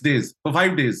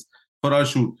 5 days for our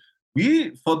shoot.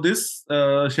 For this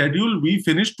schedule, we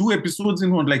finished 2 episodes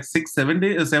in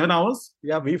 7 hours.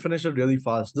 Yeah, we finished it really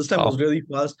fast. This time was really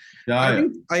fast. Yeah,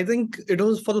 I think it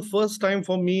was for the first time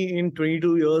for me in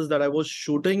 22 years that I was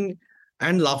shooting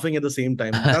and laughing at the same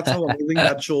time. That's how amazing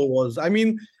that show was. I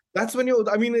mean, that's when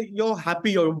you're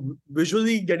happy, you're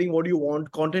visually getting what you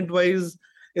want. Content-wise,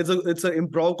 it's an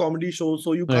improv comedy show,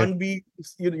 so you can't be,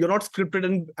 you're not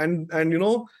scripted and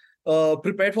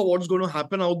prepared for what's going to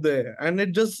happen out there. And I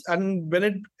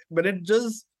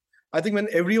think when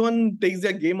everyone takes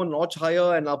their game a notch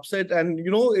higher and upset, and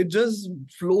it just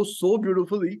flows so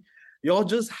beautifully, you're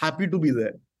just happy to be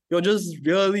there. You're just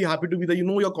really happy to be there.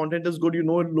 Your content is good. It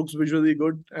looks visually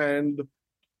good, and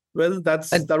well, that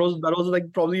was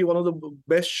like probably one of the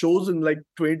best shows in like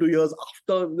 22 years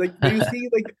after. Like you see,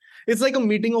 like it's like a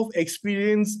meeting of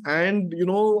experience and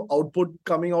output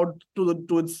coming out to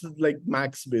its like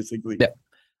max basically. Yeah,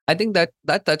 I think that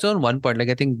touches on one point. Like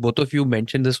I think both of you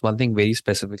mentioned this one thing very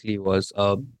specifically was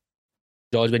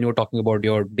George, when you were talking about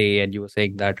your day and you were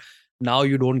saying that now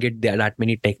you don't get that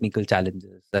many technical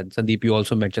challenges. And Sandeep, you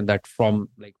also mentioned that from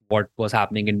like what was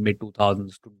happening in mid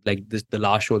 2000s to like the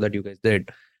last show that you guys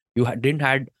did, you didn't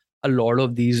had a lot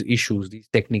of these issues, these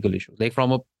technical issues. Like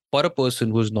for a person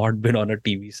who's not been on a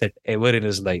TV set ever in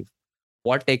his life,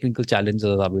 what technical challenges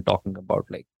are we talking about?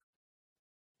 Like,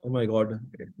 oh my God,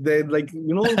 they like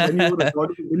when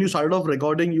you started off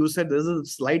recording, you said there's a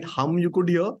slight hum you could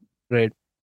hear. Right.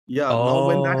 Yeah. Now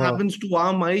when that happens to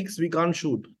our mics, we can't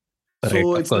shoot.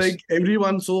 So it's like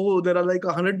everyone. So there are like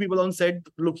 100 people on set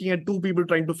looking at 2 people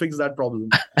trying to fix that problem.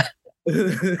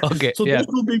 Okay. So those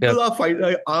 2 people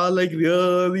are like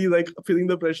really like feeling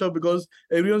the pressure because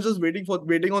everyone's just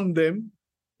waiting on them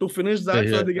to finish that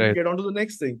so they can get on to the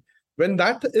next thing. When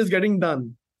that is getting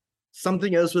done,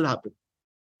 something else will happen.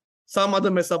 Some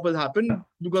other mess up will happen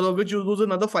because of which you lose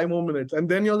another 5 more minutes, and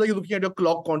then you're like looking at your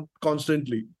clock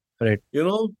constantly. Right. There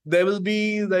will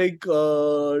be like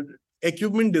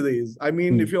equipment delays. I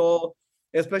mean, if you're,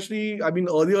 especially, I mean,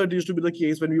 earlier it used to be the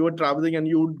case when we were traveling and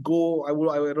you would go. I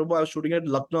remember I was shooting at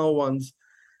Lucknow once,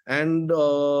 and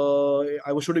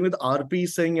I was shooting with RP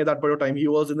Singh at that point of time. He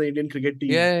was in the Indian cricket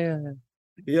team.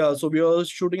 Yeah, so we were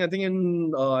shooting, I think,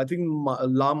 in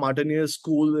La Martiniere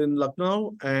School in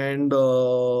Lucknow, and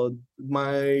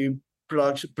my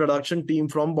production team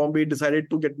from Bombay decided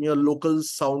to get me a local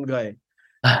sound guy.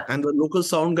 And the local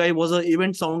sound guy was an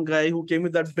event sound guy who came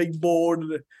with that big board,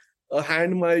 a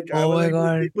hand mic. Oh my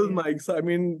God. People mics. I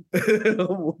mean,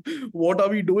 what are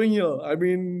we doing here? I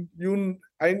mean, you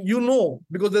know,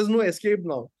 because there's no escape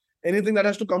now. Anything that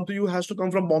has to come to you has to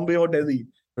come from Bombay or Delhi.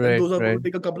 Right, and those are going to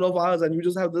take a couple of hours, and you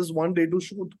just have this one day to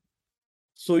shoot.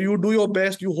 So you do your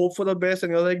best, you hope for the best,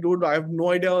 and you're like, dude, I have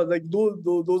no idea. Like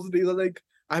those days are like,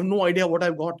 I have no idea what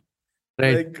I've got.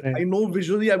 Right. I know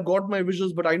visually I've got my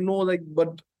visuals, but I know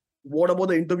but what about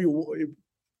the interview?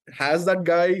 Has that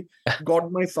guy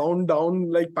got my sound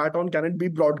down like pat on? Can it be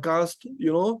broadcast?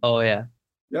 You know? Oh yeah.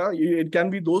 Yeah, it can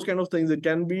be those kind of things. It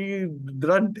can be,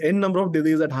 there are n number of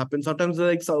delays that happen. Sometimes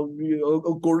like a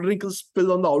cold drink is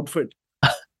spilled on the outfit,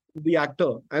 the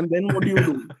actor, and then what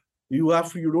do? You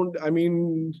have to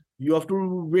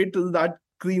wait till that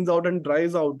cleans out and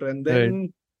dries out, and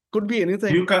then could be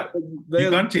anything. You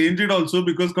can't change it also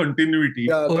because continuity.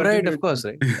 Yeah, right, of course,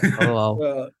 right. Oh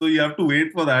wow. So you have to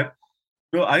wait for that.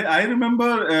 So I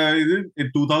remember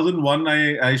in 2001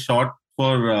 I shot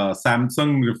for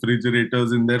Samsung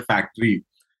refrigerators in their factory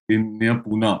near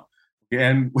Pune, okay?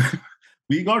 And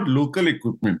we got local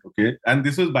equipment, okay, and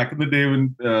this was back in the day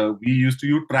when we used to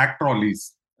use track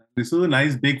trolleys. This was a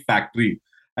nice big factory,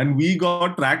 and we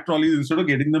got track trolleys. Instead of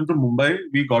getting them from Mumbai,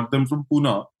 we got them from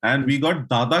Pune, and we got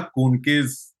Dada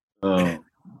Konke's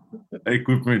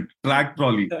equipment, track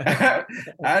trolley.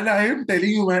 And I am telling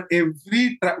you, man,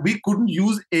 we couldn't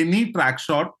use any track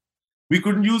shot. We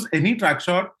couldn't use any track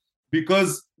shot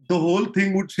because the whole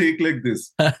thing would shake like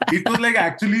this. It was like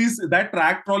actually, that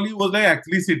track trolley was like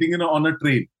actually sitting on a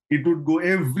train. It would go,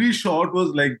 every shot was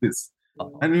like this.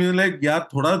 And we were like, yeah,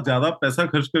 thoda zyada paisa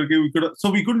kharch karke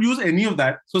so we couldn't use any of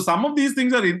that. So some of these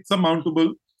things are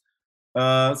insurmountable.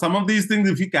 Some of these things,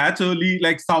 if you catch early,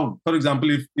 like sound, for example,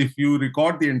 if you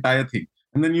record the entire thing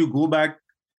and then you go back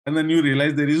and then you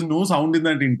realize there is no sound in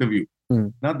that interview.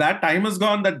 Now that time has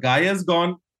gone, that guy has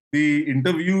gone, the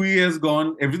interviewee has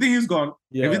gone, everything is gone,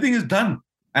 everything is done.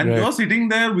 And you're sitting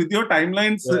there with your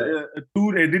timelines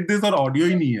to edit this or audio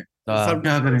hi nahi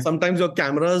hai. Sometimes your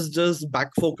cameras just back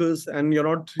focus and you're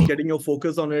not getting your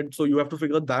focus on it, so you have to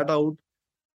figure that out.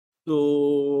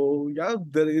 So yeah,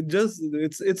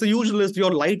 it's a huge list.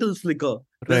 Your light is flicker.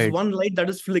 There's one light that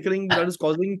is flickering, that is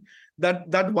causing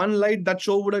that one light. That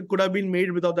show could have been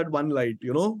made without that one light,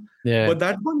 you know. But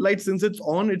that one light, since it's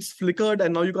on, it's flickered,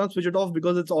 and now you can't switch it off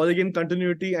because it's all again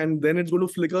continuity, and then it's going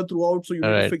to flicker throughout. So you need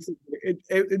to fix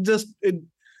it.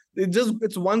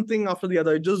 It's one thing after the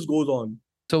other. It just goes on.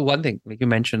 So one thing, like you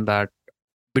mentioned that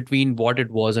between what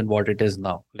it was and what it is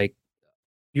now, like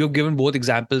you've given both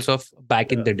examples of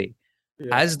back in the day.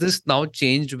 Has this now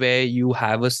changed where you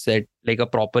have a set, like a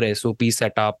proper SOP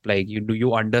setup? Like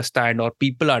you understand, or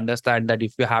people understand that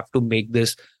if you have to make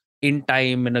this in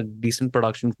time in a decent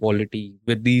production quality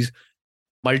with these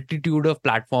multitude of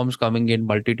platforms coming in,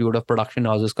 multitude of production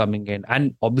houses coming in,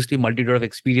 and obviously multitude of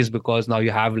experience because now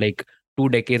you have like 2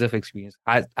 decades of experience.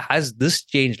 Has this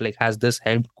changed? Like, has this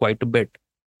helped quite a bit?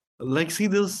 Like, see,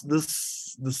 the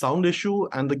sound issue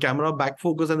and the camera back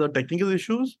focus and the technical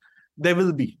issues, there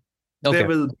will be. There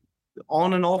will be.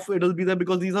 On and off, it will be there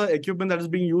because these are equipment that is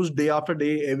being used day after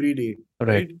day, every day.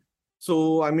 Right?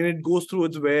 So, I mean, it goes through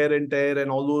its wear and tear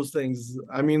and all those things.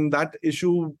 I mean, that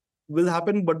issue will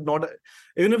happen, but not...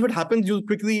 Even if it happens,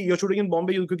 you're shooting in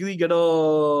Bombay, you'll quickly get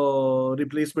a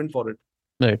replacement for it.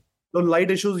 Right. The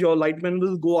light issues, your lightmen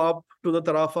will go up to the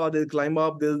Tarafa, they'll climb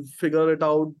up, they'll figure it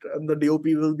out, and the DOP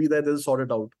will be there, they'll sort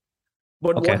it out.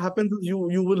 But what happens is you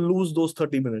will lose those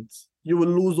 30 minutes. You will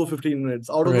lose those 15 minutes.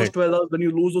 Out of those 12 hours, when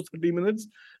you lose those 30 minutes,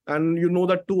 and you know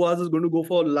that 2 hours is going to go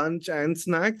for lunch and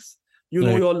snacks, you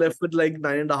know you're left with like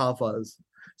 9.5 hours.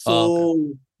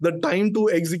 So the time to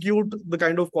execute the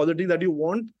kind of quality that you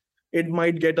want, it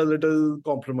might get a little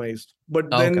compromised.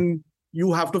 But then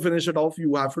you have to finish it off.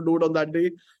 You have to do it on that day.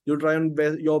 You try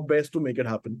your best to make it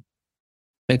happen.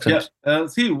 Makes sense.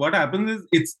 See, what happens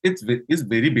is it's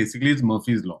very basically it's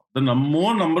Murphy's law. The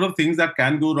more number of things that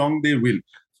can go wrong, they will.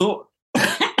 So,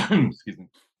 excuse me.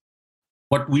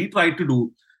 What we try to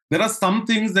do, there are some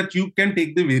things that you can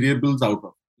take the variables out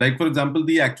of. Like, for example,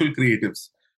 the actual creatives.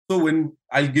 So when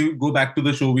go back to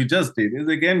the show we just did, is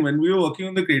again, when we were working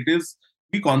on the creatives,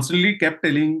 we constantly kept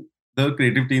telling the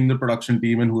creative team, the production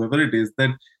team, and whoever it is,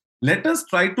 that let us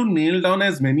try to nail down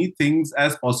as many things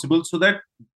as possible so that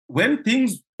when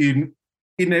things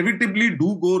inevitably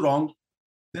do go wrong,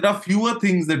 there are fewer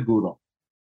things that go wrong.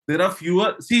 There are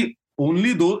fewer. See,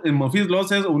 only those, Murphy's Law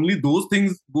says only those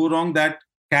things go wrong that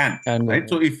can, right?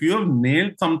 So if you have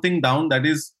nailed something down that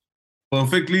is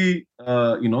perfectly,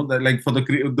 that like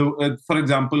for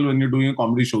example, when you're doing a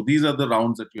comedy show, these are the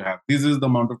rounds that you have. This is the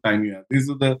amount of time you have. This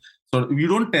is you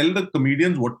don't tell the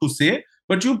comedians what to say,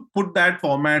 but you put that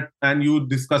format and you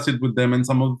discuss it with them, and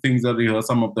some of the things are rehearsed,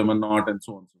 some of them are not, and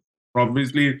so on. So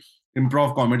obviously,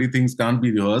 improv comedy things can't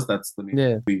be rehearsed. That's the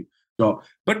name of the job.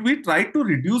 But we try to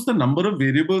reduce the number of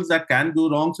variables that can go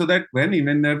wrong so that when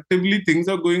inevitably things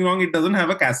are going wrong, it doesn't have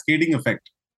a cascading effect.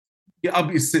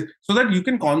 So that you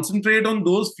can concentrate on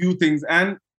those few things.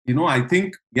 And, I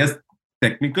think, yes,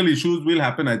 technical issues will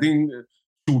happen. I think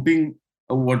shooting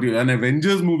an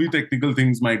Avengers movie, technical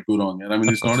things might go wrong. I mean,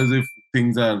 it's not as if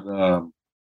things are,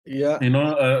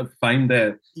 fine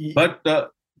there. Yeah.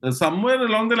 But somewhere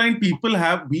along the line,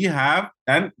 we have,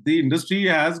 and the industry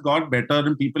has got better,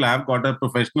 and people have got,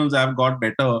 professionals have got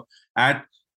better at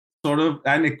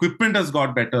and equipment has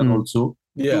got better also.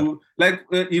 Yeah.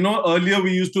 Earlier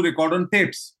we used to record on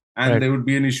tapes, and there would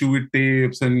be an issue with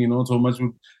tapes, and so much.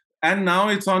 And now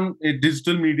it's on a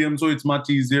digital medium, so it's much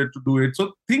easier to do it.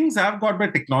 So things have got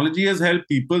better. Technology has helped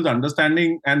people's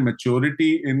understanding and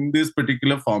maturity in this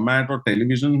particular format or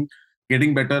television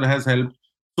getting better has helped.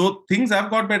 So things have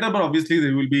got better, but obviously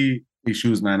there will be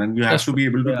issues, man, and you have to be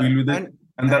able to deal with it.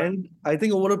 And I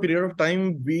think over a period of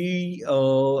time, we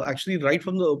actually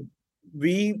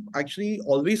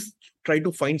always try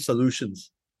to find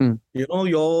solutions.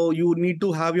 You need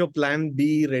to have your plan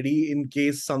B ready in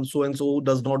case some so and so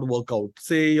does not work out.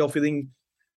 Say you're feeling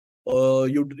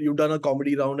you've done a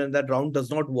comedy round and that round does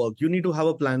not work. You need to have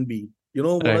a plan B.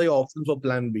 What are your options for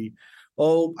plan B?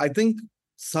 I think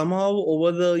somehow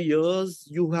over the years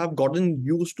you have gotten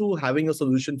used to having a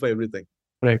solution for everything.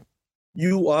 Right.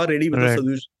 You are ready with a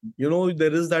solution.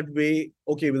 There is that way,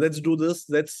 okay, let's do this,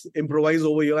 let's improvise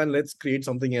over here and let's create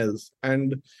something else.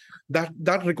 And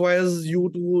that requires you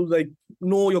to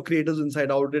know your creators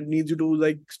inside out. It needs you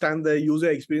to stand there, use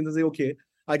your experience and say, okay,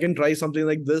 I can try something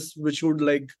like this, which would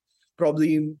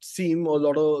probably seem a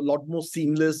lot more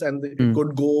seamless, and it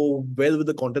could go well with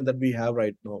the content that we have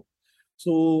right now.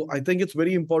 So I think it's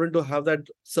very important to have that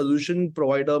solution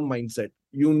provider mindset.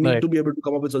 You need to be able to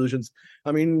come up with solutions.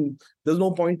 I mean, there's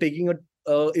no point taking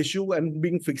a issue and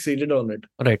being fixated on it.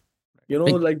 Right.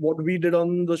 What we did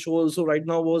on the show also right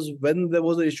now was when there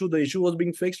was an issue, the issue was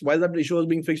being fixed. While that issue was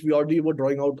being fixed, we already were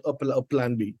drawing out a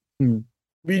plan B.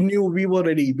 We knew we were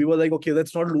ready. We were like, okay,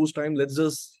 let's not lose time. Let's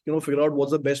just, figure out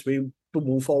what's the best way to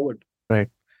move forward. Right.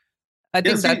 I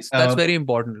think that's very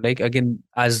important. Again,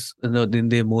 as in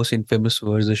the most infamous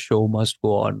words, the show must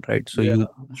go on, right? So you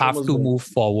have to move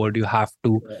forward. You have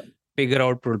to figure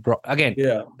out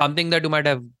something that you might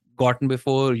have gotten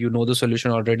before, the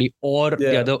solution already, or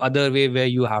the other way where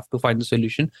you have to find the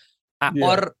solution,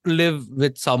 or live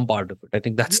with some part of it. I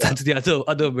think that's the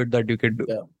other bit that you can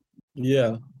do.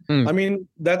 Yeah. I mean,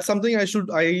 that's something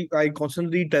I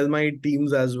constantly tell my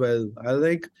teams as well.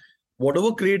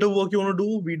 Whatever creative work you want to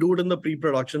do, we do it in the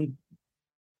pre-production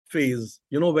phase,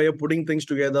 where you're putting things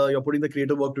together, you're putting the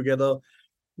creative work together.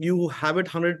 You have it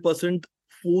 100%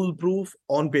 foolproof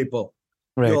on paper.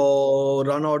 Right. Your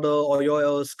run order or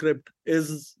your script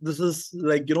this is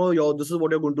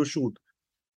what you're going to shoot.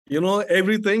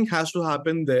 Everything has to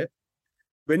happen there.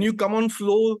 When you come on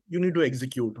flow, you need to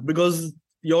execute, because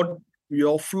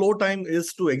your flow time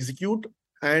is to execute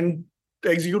and to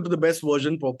execute to the best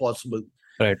version possible.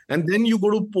 Right. And then you go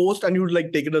to post and you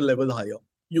take it a level higher.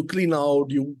 You clean out,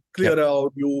 you clear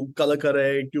out, you color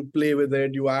correct, you play with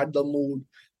it, you add the mood,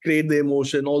 create the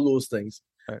emotion, all those things.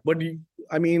 Right. But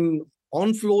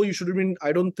on flow,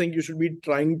 I don't think you should be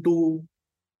trying to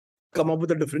come up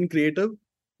with a different creative,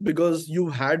 because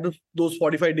you've had those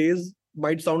 45 days.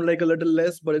 Might sound like a little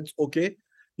less, but it's okay.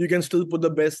 You can still put the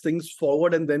best things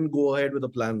forward and then go ahead with a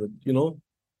plan with,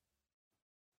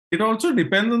 It also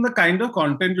depends on the kind of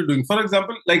content you're doing. For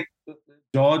example,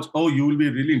 George, you will be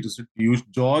really interested.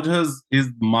 George is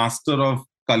master of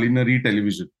culinary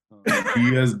television.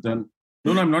 He has done.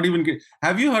 No, I'm not even kidding.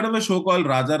 Have you heard of a show called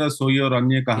Raja Rasoi or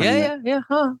Anya Kahaniyan? Yeah.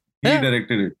 He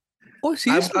directed it. Oh,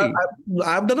 seriously?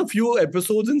 I've done a few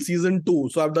episodes in season 2.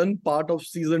 So I've done part of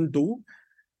season 2.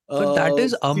 But that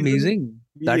is amazing.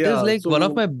 That is one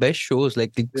of my best shows.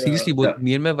 Seriously, both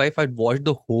me and my wife, I'd watched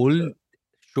the whole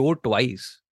show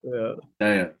twice.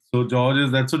 Yeah. So George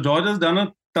is that. So George has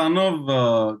done ton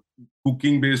of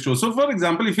cooking based shows. So, for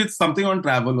example, if it's something on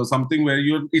travel or something where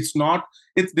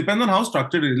it depends on how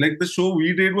structured it is. Like the show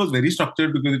we did was very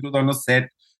structured because it was on a set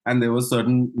and there was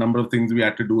certain number of things we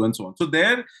had to do and so on. So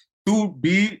there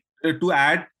to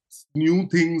add new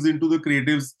things into the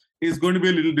creatives is going to be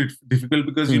a little difficult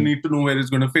because you need to know where it's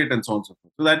going to fit and so on and so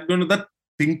forth. So that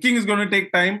thinking is going to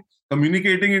take time.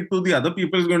 Communicating it to the other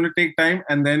people is going to take time,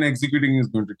 and then executing is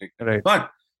going to take time. Right.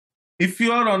 But if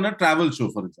you are on a travel show,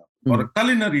 for example, or a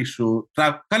culinary show,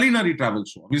 culinary travel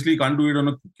show, obviously you can't do it on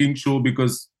a cooking show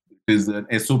because it is an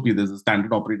SOP, there's a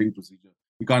standard operating procedure.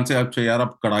 You can't say, "Ab yaar,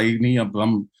 ab kadai nahi, ab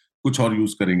hum kuch aur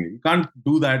use karenge." You can't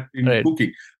do that in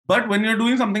cooking. But when you're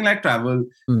doing something like travel,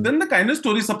 then the kind of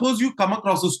story, suppose you come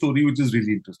across a story which is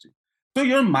really interesting. So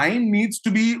your mind needs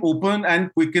to be open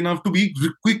and quick enough to be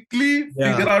quickly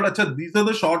figure out, Acha, these are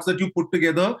the shots that you put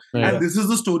together, and this is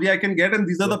the story I can get, and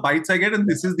these are the bites I get, and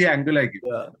this is the angle I get.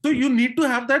 So you need to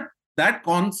have that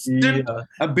constant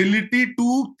ability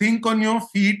to think on your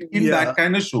feet in that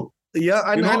kind of show. Yeah,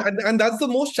 and that's the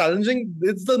most challenging.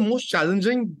 It's the most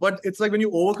challenging, but it's like when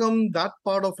you overcome that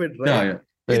part of it, right? Yeah.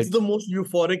 It's the most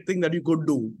euphoric thing that you could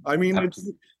do. I mean,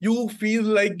 you feel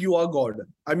like you are God.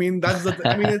 I mean, that's the.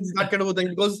 It's that kind of a thing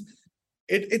because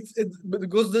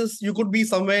because you could be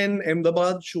somewhere in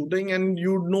Ahmedabad shooting and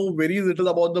you know very little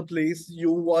about the place.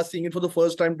 You are seeing it for the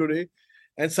first time today,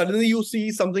 and suddenly you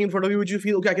see something in front of you which you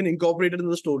feel, okay, I can incorporate it in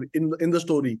the story. In the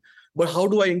story, but how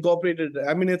do I incorporate it?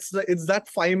 I mean, it's that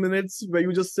 5 minutes where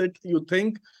you just sit, you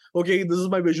think, okay, this is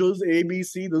my visuals A, B,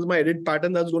 C. This is my edit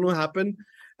pattern that's going to happen.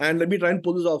 And let me try and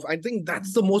pull this off. I think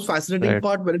that's the most fascinating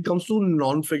part when it comes to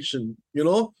non-fiction,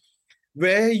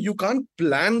 where you can't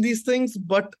plan these things,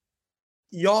 but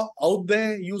you're out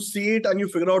there, you see it, and you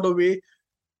figure out a way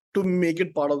to make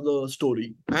it part of the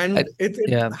story. And it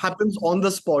happens on the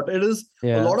spot. It is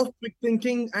a lot of quick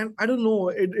thinking, and I don't know,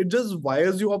 it just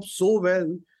wires you up so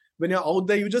well. When you're out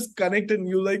there, you just connect and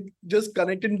you just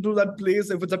connect into that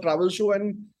place if it's a travel show,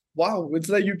 and wow, it's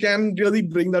like you can really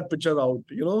bring that picture out,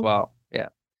 Wow. Yeah.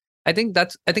 I think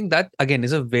that again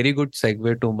is a very good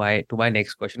segue to my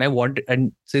next question.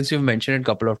 And since you've mentioned it a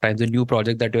couple of times, the new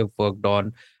project that you have worked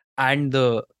on, and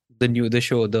the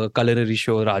show, the culinary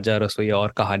show Raja Rasoiya or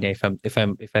Kahaniya,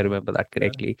 if I remember that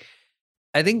correctly,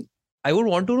 I think I would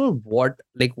want to know what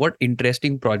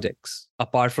interesting projects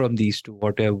apart from these two,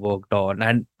 what you have worked on.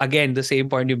 And again, the same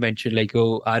point you mentioned, like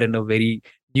you are in a very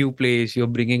new place, you're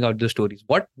bringing out the stories.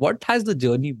 What has the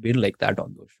journey been like that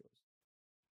on those shows?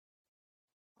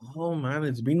 Oh man,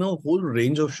 it's been a whole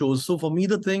range of shows. So for me,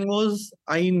 the thing was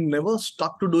I never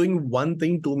stuck to doing one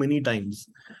thing too many times.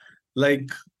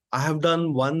 Like I have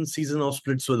done one season of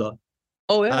Splitsvilla.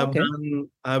 Oh yeah,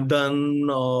 I've done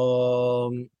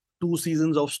 2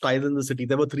 seasons of Style in the City.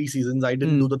 There were 3 seasons. I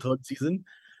didn't do the 3rd season.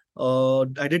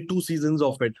 I did 2 seasons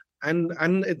of it.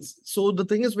 And it's so the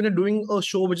thing is when you're doing a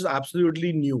show which is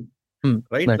absolutely new,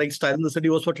 right? Like Style in the City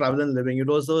was for travel and living. It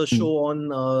was a show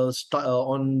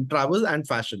on travel and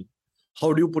fashion.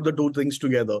 How do you put the two things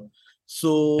together?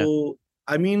 So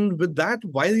I mean, with that,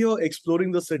 while you're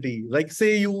exploring the city, like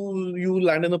say you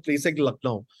land in a place like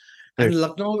Lucknow, and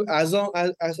Lucknow, as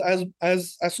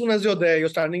soon as you're there, you're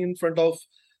standing in front of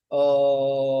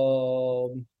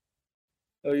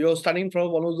you're standing in front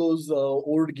of one of those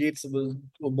old gates.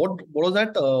 What was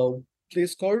that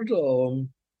place called?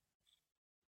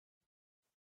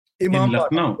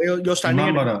 Imambara. You're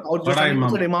standing outside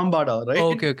Imambara, right?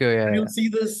 Okay, yeah. You see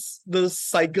this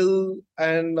cycle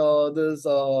and this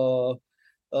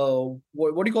what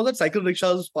do you call that? Cycle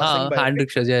rickshaws passing by. Hand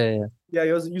rickshaws, yeah. Yeah,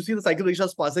 you see the cycle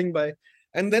rickshaws passing by.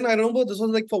 And then I remember this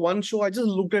was like for one show, I just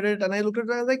looked at it and I was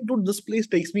like, dude, this place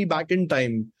takes me back in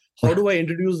time. How do I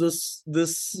introduce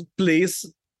this place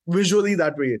visually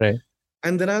that way? Right.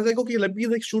 And then I was like, okay, let me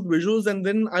shoot visuals and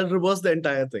then I'll reverse the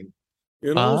entire thing.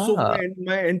 So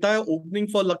my entire opening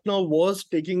for Lucknow was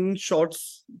taking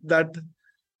shots that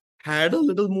had a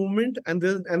little movement and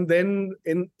then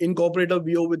incorporate a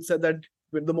VO which said that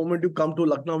with the moment you come to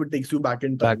Lucknow, it takes you back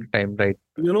in time. Right.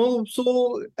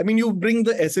 So I mean, you bring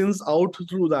the essence out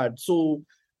through that. So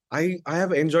I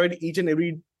have enjoyed each and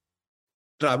every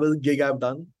travel gig I've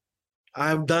done. I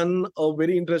have done a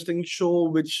very interesting show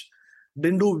which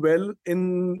didn't do well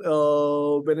in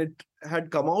when it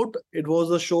had come out. It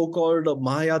was a show called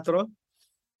Mahayatra.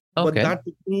 But that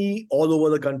took me all over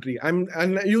the country. And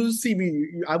you see me,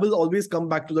 I will always come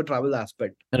back to the travel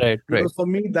aspect. Right. Because for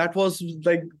me, that was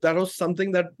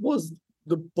something that was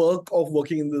the perk of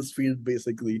working in this field,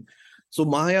 basically. So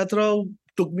Mahayatra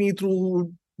took me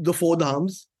through the 4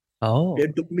 dhams. Oh.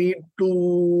 It took me to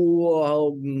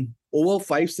over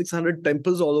 500-600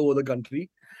 temples all over the country.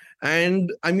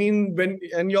 And I mean,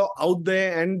 when you're out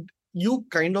there and you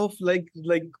kind of like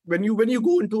when you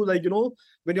go into like,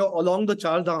 when you're along the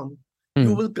Char Dham,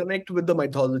 you will connect with the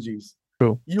mythologies.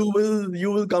 True. You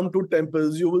will come to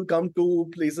temples, you will come to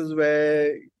places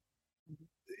where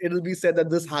it'll be said that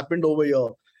this happened over here.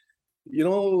 You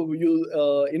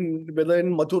in whether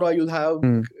in Mathura you'll have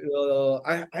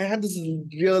I had this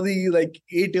really like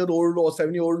 8-year-old or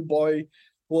 7-year-old boy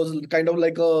who was kind of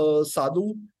like a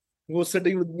sadhu, who was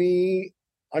sitting with me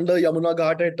under Yamuna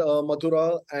Ghat at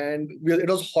Mathura, and it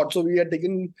was hot, so we had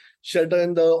taken shelter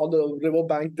on the river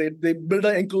bank. They built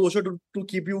an enclosure to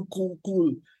keep you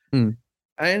cool.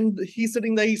 And he's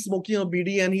sitting there, he's smoking a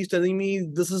BD, and he's telling me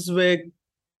this is where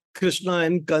Krishna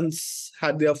and Kans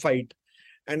had their fight.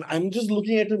 And I'm just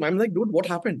looking at him. I'm like, dude, what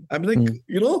happened? I'm like,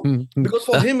 because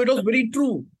for him, it was very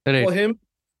true. Right. For him,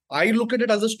 I look at it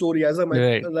as a story, as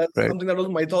Right. something that was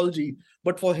mythology.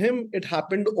 But for him, it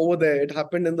happened over there. It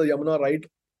happened in the Yamuna right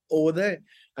over there.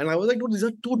 And I was like, dude, these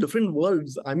are two different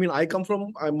worlds. I mean, I come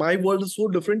from, my world is so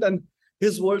different. And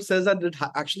his world says that it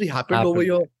actually happened over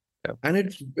here. Yeah.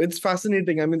 And it's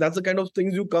fascinating. I mean, that's the kind of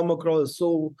things you come across.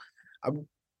 So,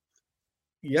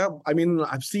 yeah, I mean,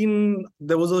 I've seen,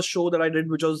 there was a show that I did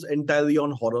which was entirely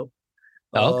on horror.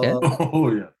 Okay.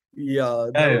 Oh yeah.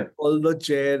 Yeah, all the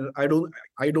chair. I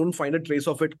don't find a trace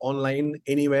of it online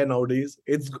anywhere nowadays.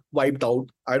 It's wiped out.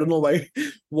 I don't know why,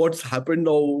 what's happened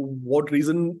or what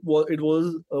reason it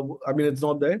was. I mean, it's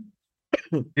not there.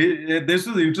 This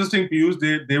is interesting,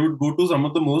 Piyush. They would go to some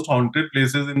of the most haunted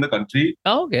places in the country.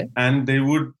 Oh, okay. And they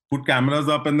would put cameras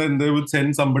up, and then they would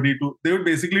send somebody to. They would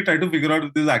basically try to figure out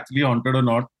if this is actually haunted or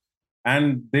not.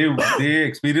 And they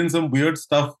experience some weird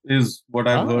stuff, is what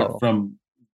I've heard from.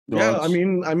 Yeah, I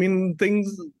mean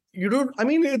things you don't. I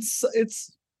mean, it's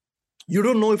you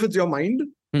don't know if it's your mind.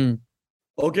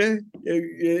 Okay,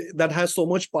 that has so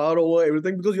much power over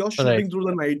everything because you're shooting through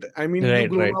the night. I mean, you've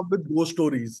grown up with ghost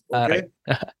stories. Okay,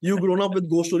 you've grown up with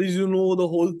ghost stories. You know the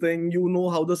whole thing. You know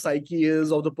how the psyche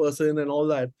is of the person and all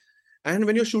that. And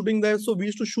when you're shooting there, so we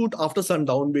used to shoot after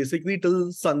sundown, basically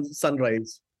till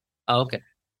sunrise. Okay.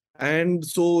 And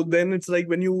so then it's like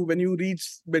when you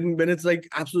reach when it's like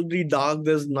absolutely dark,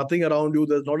 there's nothing around you,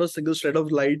 there's not a single shred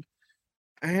of light,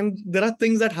 and there are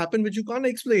things that happen which you can't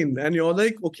explain, and you're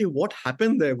like, okay, what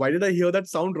happened there? Why did I hear that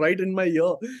sound right in my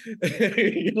ear?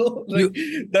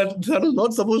 That is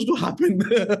not supposed to happen.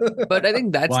 But I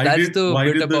think that's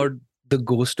the bit about the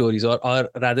ghost stories, or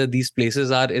rather these places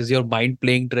is your mind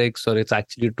playing tricks, or it's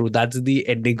actually true. That's the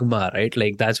enigma, right?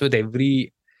 Like that's with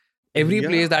every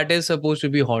place that is supposed to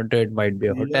be haunted, might be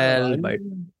a hotel, and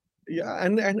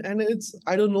it's,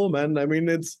 I don't know, man. I mean,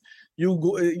 it's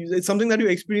something that you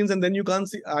experience and then you can't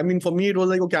see. I mean, for me, it was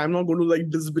like, okay, I'm not going to like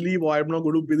disbelieve or I'm not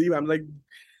going to believe. I'm like,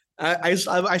 I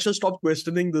should stop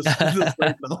questioning this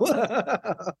right now.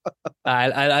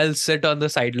 I'll sit on the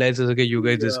sidelines. Okay, you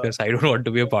guys discuss. I don't want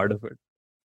to be a part of it.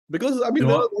 Because I mean,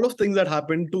 there are a lot of things that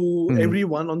happened to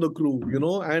everyone on the crew,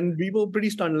 and we were pretty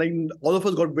stunned. Like all of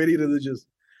us got very religious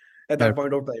at that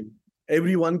point of time.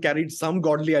 Everyone carried some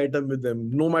godly item with them,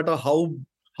 no matter how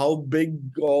big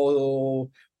or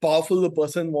powerful the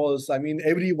person was. I mean,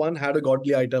 everyone had a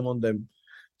godly item on them.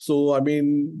 So, I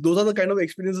mean, those are the kind of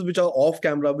experiences which are off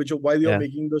camera, which are while you're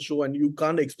making the show, and you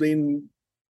can't explain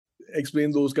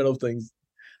those kind of things.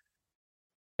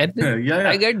 I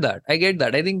get that.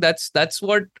 I think that's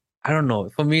what, I don't know.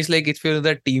 For me, it's like, it's feels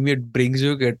that team, it brings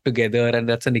you get together, and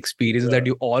that's an experience that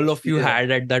all of you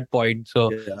had at that point.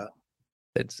 So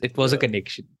it was a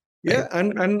connection. Yeah,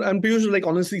 and Piyush, like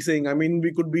honestly saying, I mean,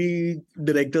 we could be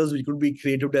directors, we could be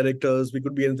creative directors, we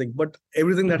could be anything, but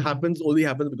everything that happens only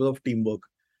happens because of teamwork.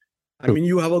 I mean,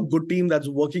 you have a good team that's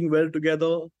working well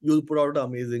together, you'll put out an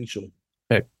amazing show.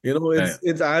 Right.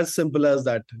 It's as simple as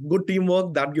that. Good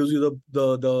teamwork, that gives you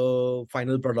the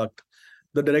final product.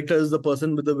 The director is the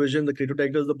person with the vision, the creative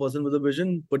director is the person with the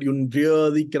vision, but you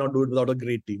really cannot do it without a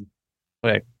great team.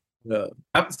 Right. Yeah.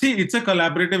 See, it's a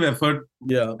collaborative effort.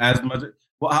 Yeah. As much.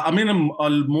 I mean,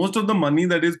 most of the money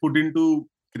that is put into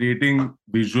creating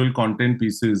visual content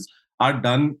pieces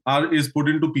is put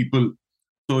into people.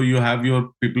 So you have your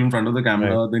people in front of the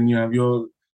camera, then you have your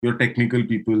technical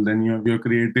people, then you have your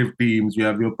creative teams, you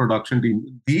have your production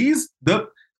team. The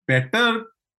better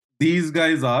these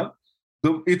guys are,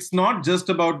 it's not just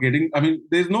about getting, I mean,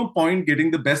 there's no point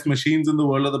getting the best machines in the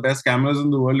world or the best cameras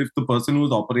in the world if the person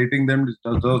who's operating them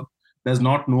does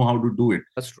not know how to do it.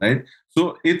 That's true. Right?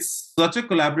 So it's such a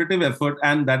collaborative effort.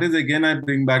 And that is, again, I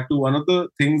bring back to one of the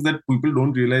things that people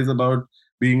don't realize about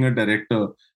being a director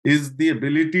is the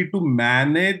ability to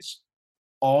manage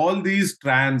all these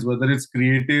strands, whether it's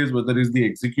creatives, whether it's the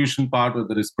execution part,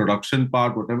 whether it's production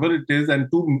part, whatever it is, and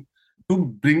to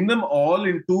bring them all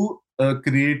into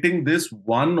creating this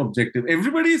one objective.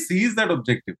 Everybody sees that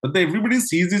objective, but everybody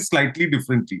sees it slightly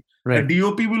differently. Right. A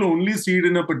DOP will only see it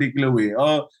in a particular way.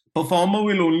 A performer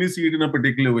will only see it in a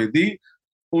particular way. The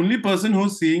only person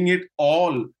who's seeing it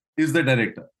all is the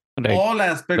director. Right. All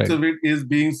aspects of it is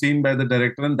being seen by the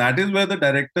director, and that is where the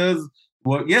directors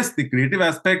were. Yes, the creative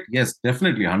aspect, yes,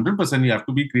 definitely 100% you have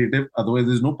to be creative, otherwise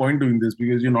there's no point doing this,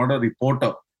 because you're not a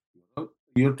reporter.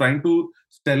 You're trying to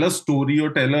tell a story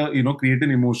or create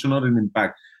an emotion or an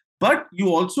impact, but you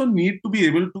also need to be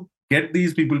able to get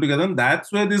these people together, and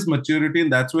that's where this maturity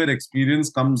and that's where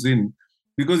experience comes in,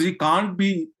 because you can't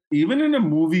be, even in a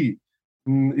movie,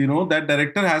 that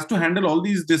director has to handle all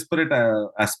these disparate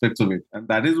aspects of it, and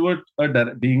that is what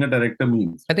being a director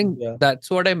means. I think that's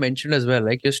what I mentioned as well.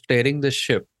 Like, you're steering the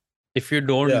ship. If you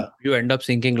don't, you end up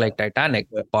sinking like Titanic.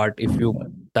 But if you,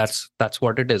 that's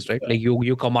what it is, right? Like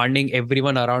you commanding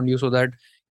everyone around you, so that,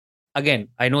 again,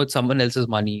 I know it's someone else's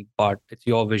money, but it's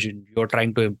your vision. You're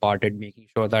trying to impart it, making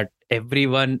sure that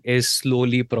everyone is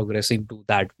slowly progressing to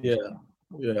that vision.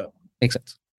 Yeah. Makes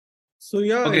sense. So in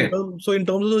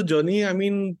terms of the journey, I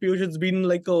mean, Piyush, it's been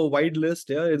like a wide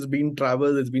list. Yeah, it's been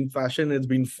travel, it's been fashion, it's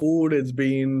been food, it's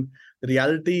been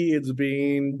reality, it's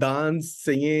been dance,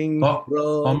 singing,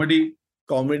 comedy.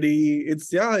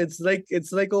 It's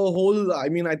like a whole. I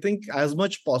mean, I think as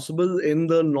much possible in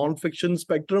the non-fiction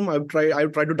spectrum, I've tried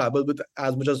to dabble with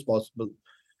as much as possible.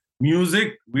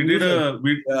 Music, we did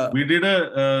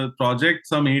a project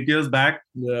some 8 years back,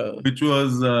 which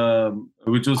was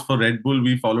for Red Bull.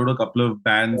 We followed a couple of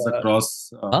bands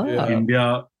across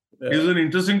India. It was an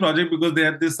interesting project because they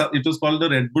had this. It was called the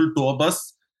Red Bull Tour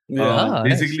Bus.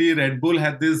 Basically, Red Bull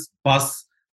had this bus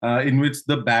in which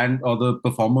the band or the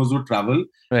performers would travel,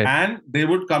 and they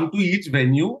would come to each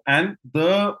venue, and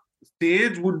the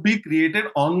stage would be created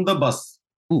on the bus.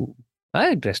 Ooh,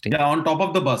 interesting. Yeah, on top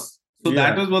of the bus. So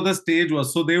that was what the stage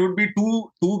was. So there would be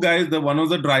two guys. The one was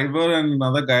the driver and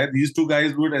another guy. These two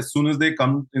guys would, as soon as they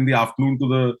come in the afternoon to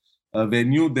the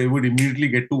venue, they would immediately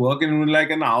get to work, and in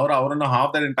like an hour and a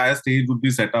half, that entire stage would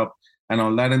be set up and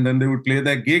all that. And then they would play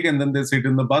their gig, and then they sit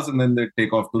in the bus, and then they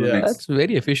take off to the next. That's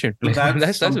very efficient. So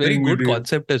that's very good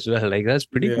concept as well. Like, that's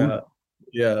pretty cool.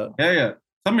 Yeah.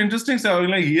 Some interesting stuff.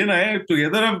 Like, he and I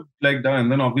together have like done,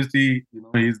 and then obviously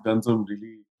he's done some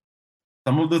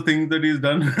of the things that he's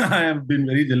done. I have been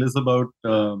very jealous about.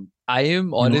 I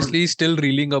am honestly still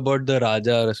reeling about the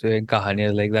Raja Rasoi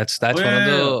Kahaniyan. Like, that's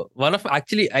one of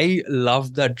actually, I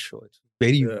love that show. It's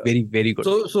very, very, very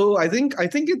good. So I think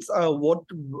it's what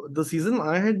the season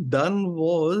I had done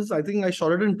was, I think I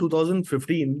shot it in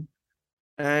 2015,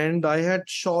 and I had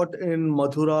shot in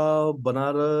Mathura,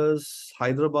 Banaras,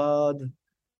 Hyderabad,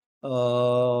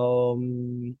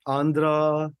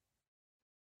 Andhra,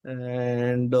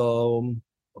 and a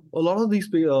lot of these,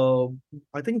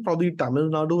 I think probably Tamil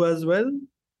Nadu as well.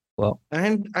 Wow.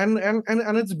 And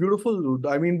it's beautiful.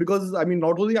 I mean, because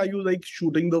not only are you like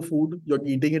shooting the food, you're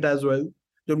eating it as well.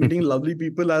 You're meeting lovely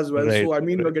people as well. So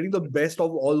you're getting the best of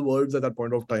all worlds at that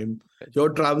point of time. You're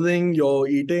traveling, you're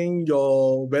eating,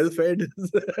 you're well fed,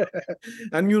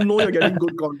 and you're getting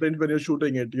good content when you're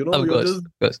shooting it. You're just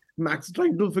max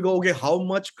trying to figure, okay, how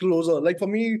much closer. Like for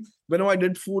me, whenever I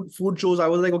did food shows, I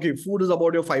was like, okay, food is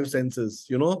about your 5 senses,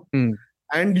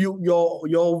 and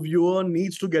your viewer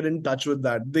needs to get in touch with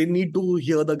that. They need to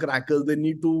hear the crackles. They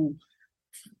need to,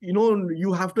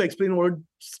 you have to explain what it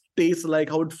tastes like,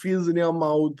 how it feels in your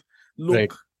mouth,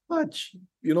 look, touch.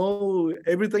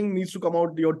 Everything needs to come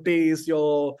out. Your taste,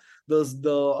 the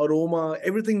aroma,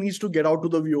 everything needs to get out to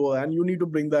the viewer, and you need to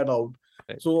bring that out.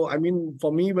 So I mean,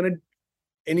 for me, when it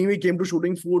anyway came to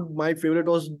shooting food, my favorite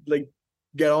was like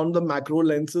get on the macro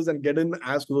lenses and get in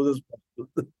as close as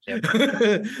possible.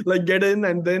 Like get in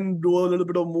and then do a little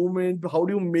bit of movement. How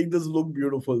do you make this look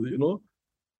beautiful?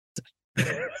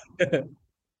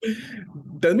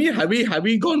 Tell me, have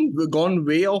we gone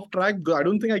way off track? I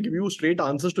don't think I give you straight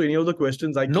answers to any of the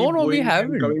questions. We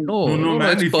haven't. No,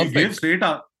 man.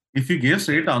 If you gave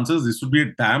straight answers, this would be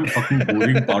a damn fucking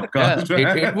boring podcast.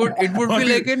 It would be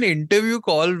like an interview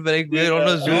call, like we're on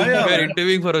a Zoom, we're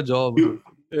interviewing for a job.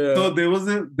 So there was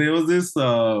this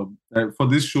for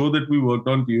this show that we worked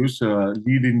on, Piyush,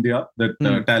 Lead India, that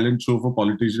talent show for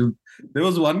politicians. There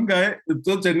was one guy.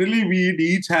 So generally, we'd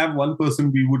each have one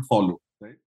person we would follow,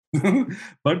 right?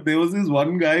 But there was this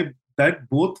one guy that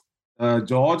both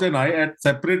George and I had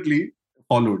separately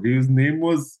followed. His name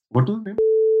was, what was his name?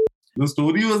 The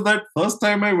story was that first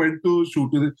time I went to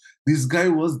shoot with him, this guy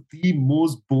was the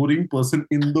most boring person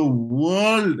in the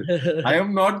world. I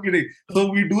am not kidding.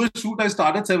 So we do a shoot. I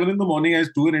start at 7 in the morning. I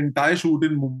do an entire shoot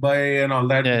in Mumbai and all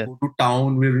that. Yeah. We go to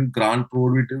town. We're in Grant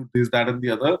Road. We do this, that, and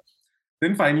the other.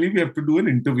 Then finally we have to do an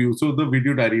interview. So the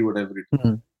video diary, whatever it is.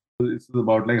 Mhm. It's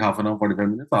about like half an hour, 45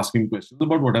 minutes, asking questions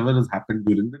about whatever has happened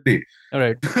during the day. All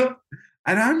right.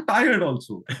 And I'm tired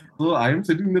also. So I'm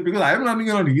sitting there because I'm running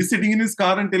around. He's sitting in his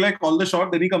car until I call the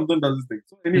shot. Then he comes and does his thing.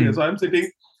 So anyway, so I'm sitting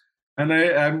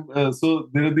and so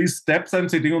there are these steps. I'm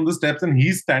sitting on the steps and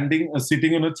he's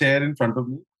sitting on a chair in front of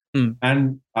me.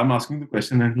 And I'm asking the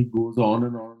question and he goes on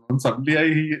and on and on.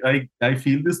 Suddenly I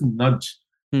feel this nudge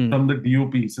from the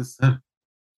DOP. He says, sir,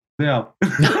 yeah.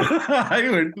 I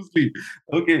went to sleep.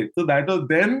 Okay. So that was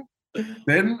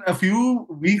then a few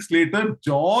weeks later,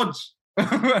 George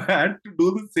had to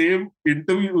do the same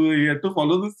interview. He had to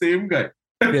follow the same guy.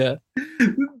 Yeah.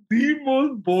 The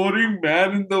most boring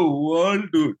man in the world,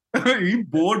 dude. He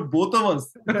bored both of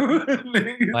us.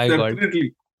 My God.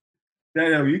 Definitely.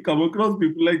 Yeah, we come across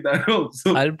people like that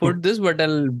also. I'll put this, but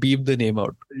I'll beep the name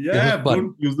out. Yeah,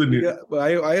 don't use the name. Yeah,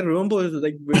 I remember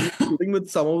like when you're shooting with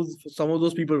some of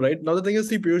those people, right? Now the thing is,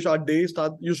 see, Piyush, our day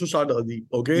used to start early,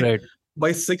 okay? Right.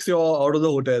 By 6, you're out of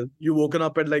the hotel. You woken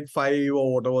up at like 5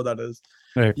 or whatever that is.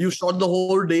 Right. You shot the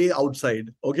whole day outside,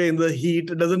 okay? In the heat,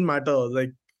 it doesn't matter.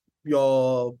 Like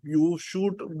you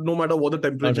shoot no matter what the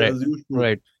temperature is. You shoot.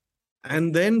 Right.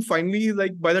 And then finally,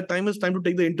 like by the time it's time to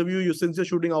take the interview, since you're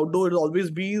shooting outdoor, it'll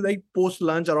always be like post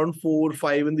lunch around 4,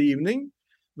 5 in the evening,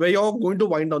 where you're going to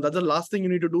wind down. That's the last thing you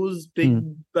need to do is take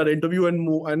that interview and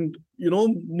move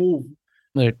move.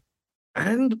 Right.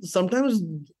 And sometimes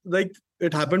like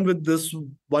it happened with this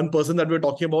one person that we're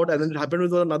talking about, and then it happened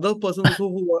with another person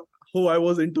who I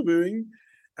was interviewing.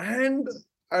 And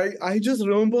I just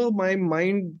remember my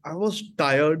mind, I was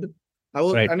tired.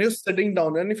 And you're sitting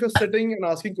down, and if you're sitting and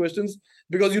asking questions,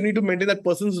 because you need to maintain that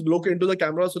person's look into the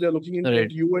camera, so they're looking into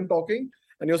you and talking,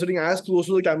 and you're sitting as close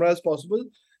to the camera as possible.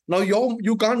 Now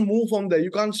you can't move from there,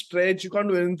 you can't stretch, you can't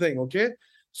do anything. Okay,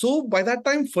 so by that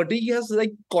time, fatigue has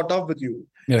like caught up with you,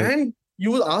 and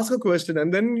you will ask a question,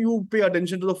 and then you pay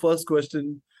attention to the first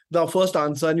question, the first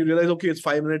answer, and you realize, okay, it's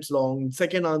 5 minutes long.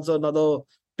 Second answer, another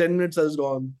 10 minutes has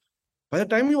gone. By the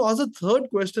time you ask the third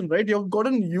question, right, you've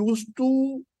gotten used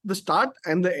to the start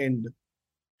and the end.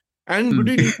 And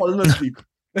between you fallen asleep.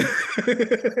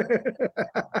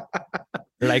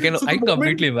 Like I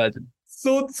completely imagine.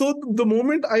 So the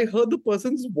moment I heard the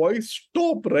person's voice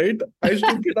stop, right, I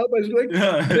should get up. I should like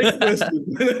next question.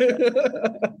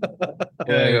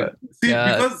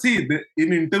 Because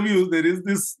in interviews there is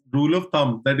this rule of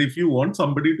thumb that if you want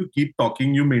somebody to keep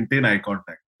talking, you maintain eye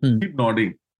contact. Keep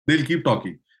nodding. They'll keep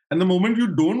talking. And the moment you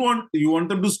want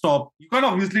them to stop, you can't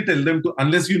obviously tell them to,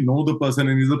 unless you know the person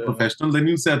and he's a professional, then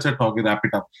you say, "Acha, talk it, wrap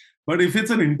it up." But if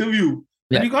it's an interview,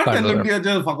 then you can't tell them to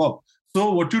just fuck off. So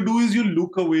what you do is you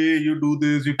look away, you do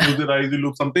this, you close your eyes, you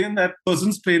look something, and that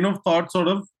person's train of thought sort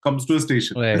of comes to a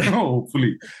station.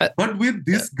 Hopefully. But with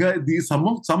this guy,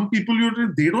 some people,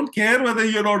 they don't care whether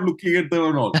you're not looking at them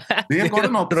or not. They have got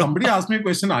an option. Somebody asked me a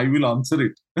question, I will answer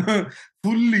it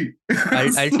fully.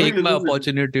 I'll take my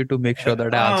opportunity to make sure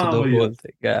that I answer the whole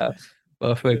thing. Yeah,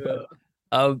 perfect. Yeah.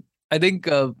 I think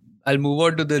I'll move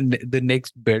on to the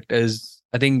next bit. Is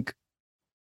I think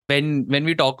when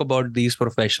we talk about these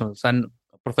professionals and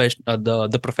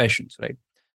the professions, right?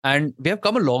 And we have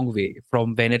come a long way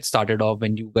from when it started off,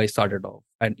 when you guys started off,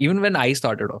 and even when I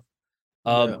started off.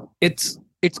 It's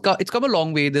come a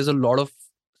long way. There's a lot of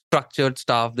structured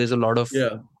stuff. There's a lot of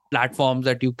platforms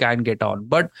that you can get on.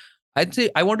 But I'd say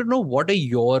I want to know, what are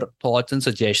your thoughts and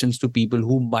suggestions to people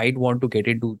who might want to get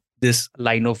into this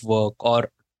line of work, or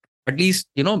at least,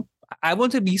 I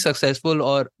won't say be successful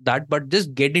or that, but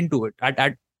just get into it.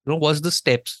 What's the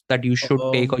steps that you should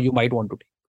take or you might want to take?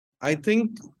 I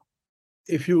think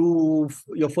your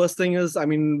first thing is,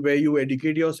 where you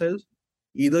educate yourself.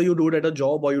 Either you do it at a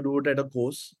job or you do it at a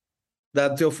course.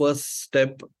 That's your first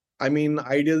step.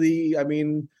 Ideally,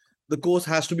 the course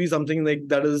has to be something like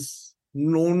that is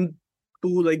known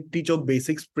to like teach your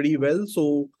basics pretty well.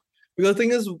 So, because the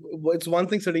thing is, it's one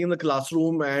thing sitting in the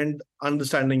classroom and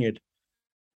understanding it.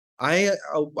 I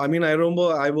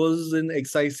remember I was in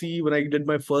XIC when I did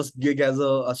my first gig as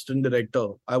a assistant director.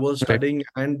 I was studying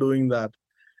and doing that.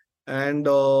 And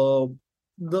you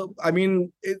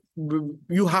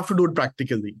have to do it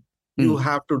practically. You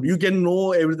have to. You can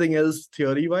know everything else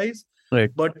theory-wise,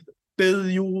 but till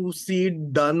you see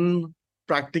it done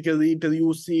practically, till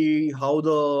you see how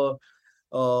the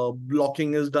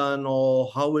blocking is done, or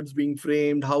how it's being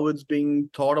framed, how it's being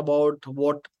thought about,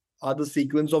 what are the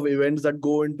sequence of events that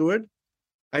go into it.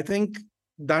 I think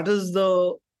that is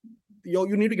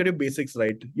you need to get your basics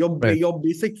right. Your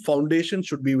basic foundation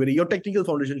should be your technical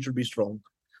foundation should be strong.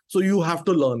 So you have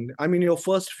to learn. I mean, your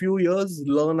first few years,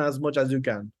 learn as much as you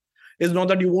can. It's not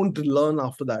that you won't learn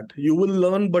after that. You will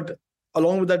learn, but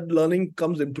along with that learning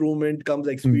comes improvement, comes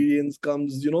experience,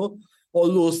 comes, all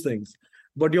those things.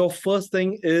 But your first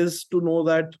thing is to know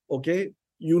that, okay,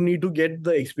 you need to get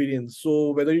the experience.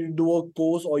 So whether you do a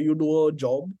course or you do a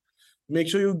job, make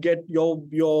sure you get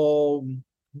your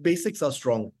basics are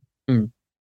strong.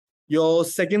 Your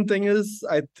second thing is,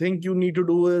 I think you need to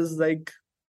do is like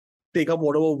take up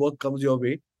whatever work comes your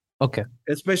way. Okay.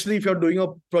 Especially if you're doing a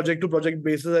project to project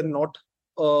basis and not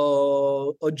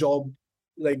a job,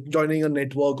 like joining a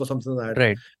network or something like that.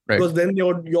 Right. Because then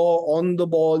you're on the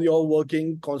ball, you're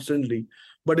working constantly.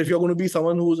 But if you're going to be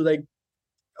someone who's like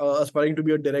aspiring to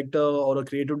be a director or a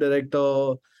creative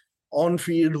director on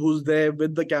field, who's there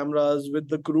with the cameras, with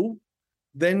the crew,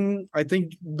 then I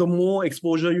think the more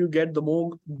exposure you get, the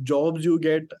more jobs you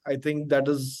get. I think that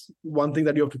is one thing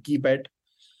that you have to keep at.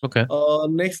 Okay.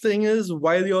 Next thing is,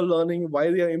 while you're learning,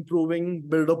 while you're improving,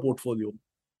 build a portfolio.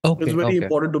 Okay. It's very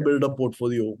important to build a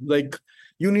portfolio. Like,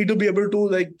 you need to be able to,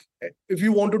 like, if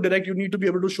you want to direct, you need to be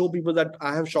able to show people that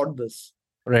I have shot this.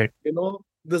 Right.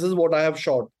 This is what I have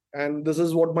shot, and this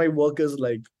is what my work is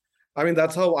like. I mean,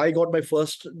 that's how I got my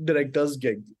first director's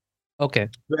gig. Okay.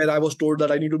 Where I was told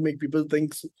that I need to make people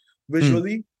think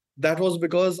visually. That was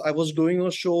because I was doing a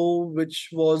show which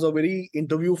was a very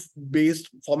interview-based,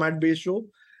 format-based show.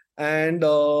 And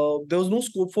there was no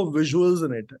scope for visuals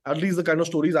in it, at least the kind of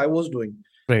stories I was doing.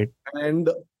 Right. And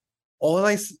all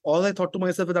I thought to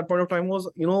myself at that point of time was,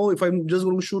 if I'm just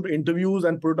going to shoot interviews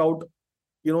and put it out,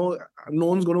 no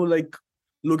one's going to like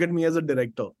look at me as a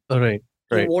director. Right.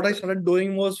 So what I started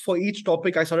doing was, for each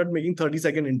topic, I started making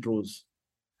 30-second intros.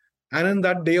 And in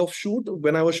that day of shoot,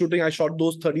 when I was shooting, I shot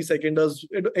those 30-seconders.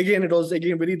 It was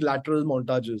very lateral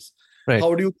montages. Right.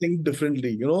 How do you think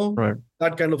differently? Right.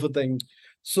 That kind of a thing.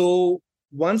 So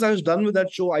once I was done with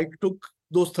that show, I took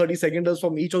those 30-seconders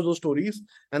from each of those stories,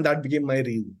 and that became my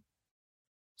reel.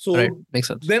 So makes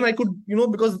sense. Then I could,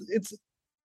 because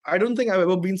I don't think I've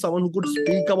ever been someone who could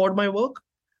speak about my work,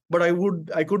 but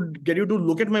I could get you to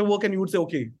look at my work and you would say,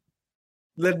 okay,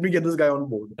 let me get this guy on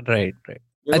board. Right.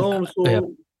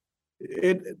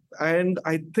 And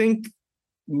I think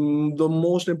the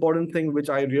most important thing which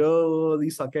I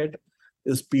really suck at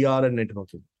is PR and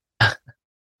networking.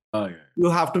 You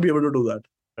have to be able to do that.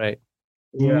 Right.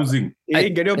 Using.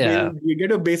 Get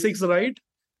your basics right.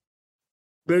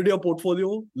 Build your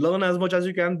portfolio. Learn as much as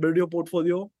you can. Build your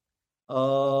portfolio.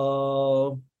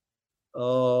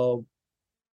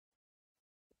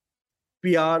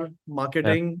 PR,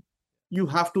 marketing. You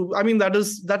have to. I mean, that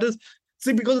is.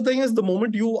 See, because the thing is, the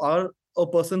moment you are a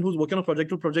person who's working on a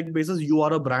project-to-project basis, you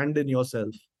are a brand in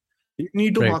yourself. You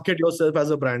need to market yourself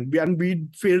as a brand, and we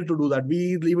fail to do that.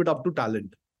 We leave it up to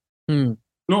talent.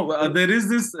 No, there is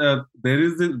this.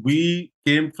 We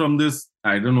came from this.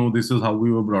 I don't know. This is how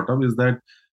we were brought up. Is that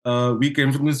we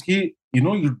came from this? You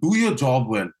do your job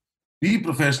well, be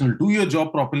professional, do your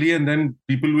job properly, and then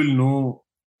people will know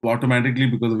automatically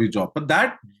because of your job. But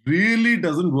that really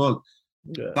doesn't work.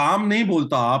 काम नहीं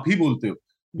बोलता, आप ही बोलते हो.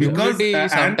 Because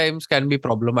sometimes can be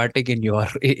problematic in your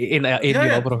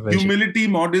profession. Humility,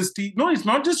 modesty. No, it's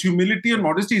not just humility and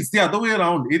modesty. It's the other way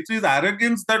around. It is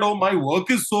arrogance that, my work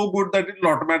is so good that it will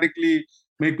automatically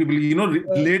make people.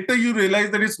 Later you realize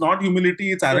that it's not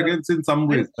humility, it's arrogance in some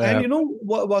ways. And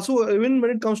Vasu, even when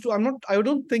it comes to, I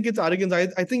don't think it's arrogance.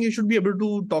 I think you should be able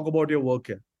to talk about your work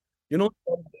here.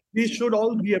 We should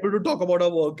all be able to talk about our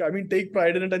work. I mean, take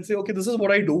pride in it and say, okay, this is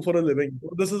what I do for a living.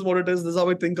 This is what it is. This is how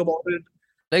I think about it.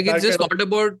 Like, it's just not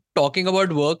about talking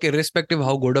about work, irrespective of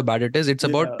how good or bad it is. It's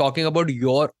about talking about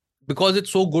because it's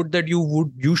so good that you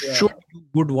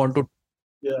would want to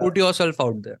put yourself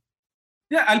out there.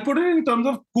 Yeah, I'll put it in terms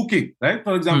of cooking, right?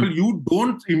 For example, you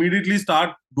don't immediately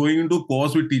start going into a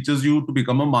course which teaches you to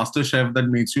become a master chef that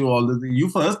makes you all the things. You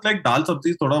first like dal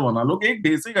sabzi thoda bana lo. Ek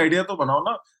basic idea to banao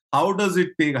na. How does it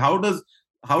take? How do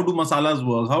masalas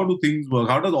work? How do things work?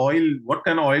 How does oil? What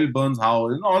kind of oil burns how?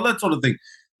 All that sort of thing.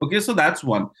 Okay, so that's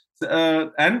one.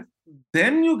 And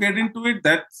then you get into it.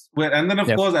 That's where, and then of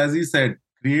course, as he said,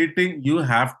 you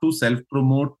have to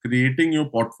self-promote, creating your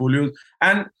portfolios.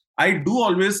 And I do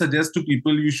always suggest to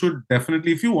people, you should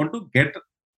definitely, if you want to get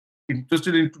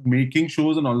interested in making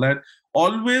shows and all that,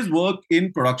 always work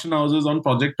in production houses on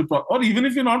project to project, or even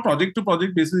if you're not project to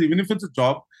project basis, even if it's a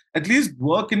job, at least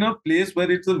work in a place where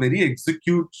it's a very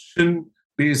execution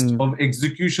based or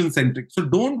execution centric. So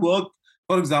don't work,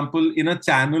 for example, in a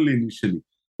channel initially,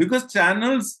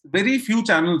 because very few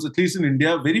channels, at least in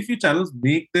India, very few channels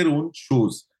make their own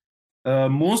shows.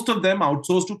 Most of them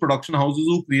outsource to production houses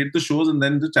who create the shows, and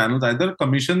then the channels either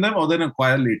commission them or then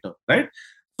acquire later, right?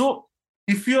 So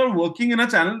if you're working in a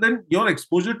channel, then your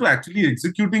exposure to actually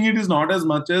executing it is not as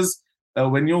much as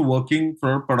when you're working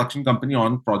for a production company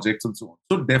on projects and so on.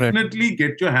 So definitely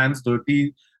get your hands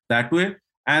dirty that way.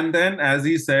 And then, as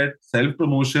he said,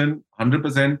 self-promotion,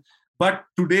 100%. But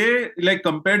today, like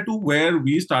compared to where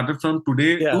we started from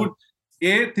today,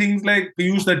 dude, things like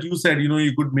Piyush that you said,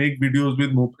 you could make videos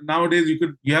with nowadays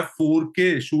you have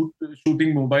 4K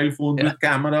shooting mobile phones with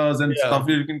cameras and stuff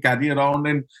you can carry around,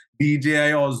 and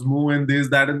DJI Osmo and this,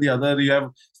 that, and the other. You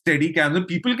have steady cams.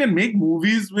 People can make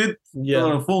movies with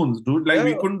phones, dude. Like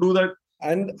we couldn't do that.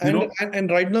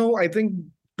 And right now, I think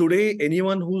today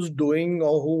anyone who's doing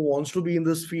or who wants to be in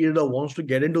this field or wants to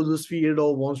get into this field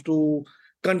or wants to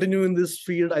continue in this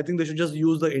field, I think they should just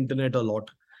use the internet a lot.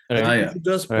 I think they should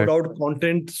just put out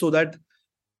content so that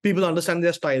people understand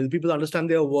their style, people understand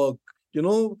their work,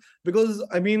 because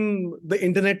I mean, the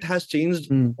internet has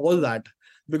changed all that.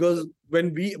 Because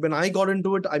when I got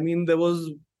into it, I mean, there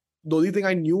was the only thing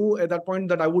I knew at that point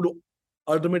that I would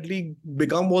ultimately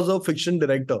become was a fiction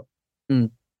director.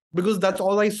 Because that's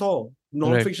all I saw.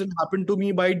 Non-fiction happened to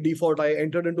me by default. I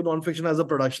entered into non-fiction as a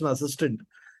production assistant.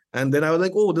 And then I was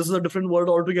like, oh, this is a different world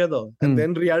altogether. And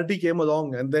then reality came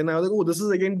along. And then I was like, oh, this is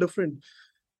again different.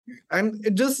 And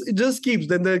it just keeps.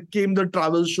 Then there came the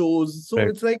travel shows. So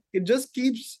it's like, it just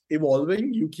keeps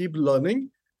evolving. You keep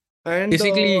learning. And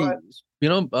basically, what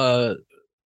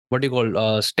do you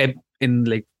call, step in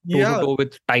like toe-to-toe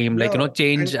with time, like,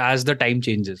 change as the time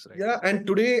changes. Right? Yeah. And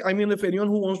today, I mean, if anyone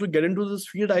who wants to get into this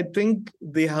field, I think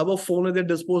they have a phone at their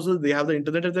disposal. They have the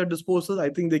internet at their disposal. I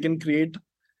think they can create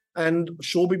and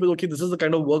show people, okay, this is the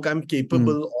kind of work I'm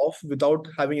capable of without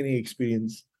having any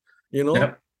experience.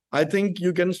 I think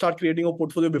you can start creating a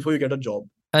portfolio before you get a job.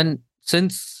 And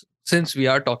since we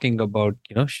are talking about,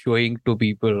 showing to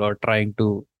people or trying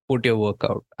to put your work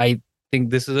out, I think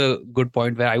this is a good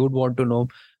point where I would want to know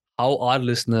how our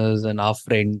listeners and our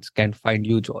friends can find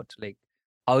you, George. Like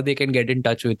how they can get in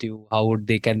touch with you, how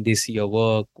can they see your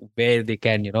work, where they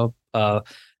can,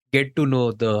 get to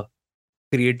know the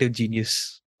creative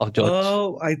genius of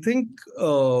George. I think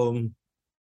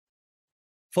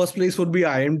first place would be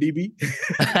IMDb.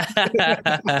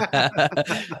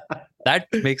 That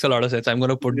makes a lot of sense. I'm going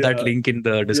to put that link in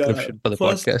the description for the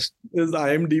podcast. Is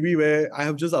IMDb, where I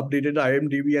have just updated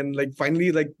IMDb and like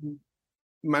finally like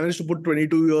managed to put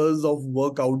 22 years of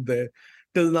work out there.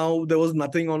 Till now, there was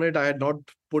nothing on it. I had not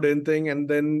put anything. And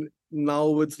then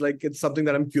now it's like, it's something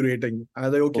that I'm curating. I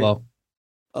was like, okay. Wow.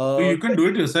 So you can do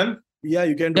it yourself? Yeah,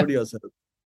 you can do it yourself.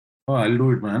 Oh, I'll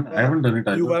do it, man. I haven't done it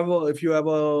either. If you have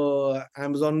a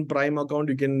Amazon Prime account,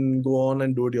 you can go on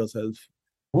and do it yourself.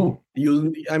 Oh.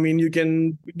 You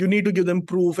need to give them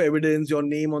proof, evidence, your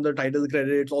name on the title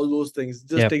credits, all those things.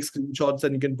 Just take screenshots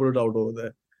and you can put it out over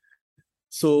there.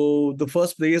 So the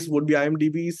first place would be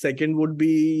IMDb. Second would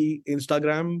be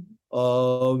Instagram,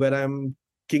 where I'm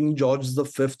King George the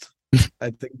Fifth. I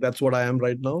think that's what I am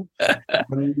right now.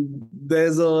 And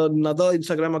there's another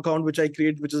Instagram account which I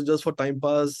create, which is just for time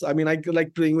pass. I mean, I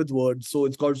like playing with words. So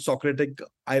it's called Socratic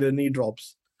Irony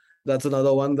Drops. That's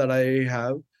another one that I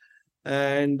have.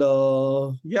 And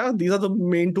these are the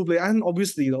main two places. And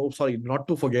obviously, not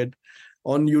to forget,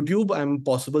 on YouTube, I'm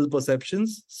Possible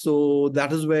Perceptions. So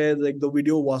that is where like the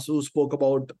video Vasu spoke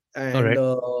about, and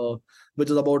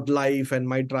which is about life and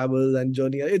my travel and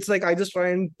journey. It's like I just try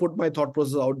and put my thought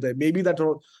process out there. Maybe that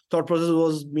thought process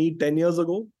was me 10 years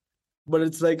ago, but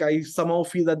it's like I somehow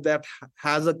feel that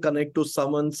has a connect to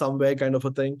someone somewhere kind of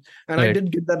a thing. And I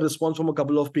did get that response from a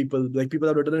couple of people. Like people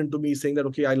have written into me saying that,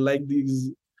 okay, I like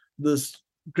this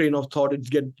train of thought. It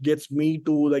gets me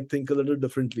to like think a little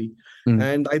differently.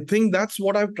 And I think that's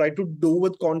what I've tried to do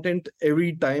with content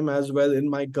every time as well in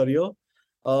my career.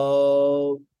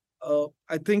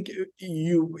 I think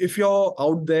if you're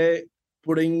out there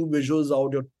putting visuals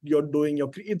out, you're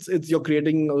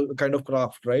creating a kind of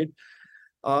craft, right?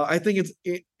 I think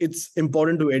it's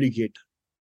important to educate.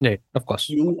 Yeah, of course.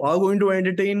 You are going to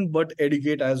entertain, but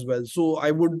educate as well. So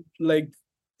I would like,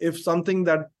 if something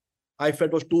that I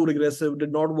felt was too regressive,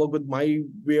 did not work with my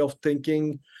way of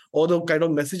thinking, or the kind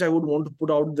of message I would want to put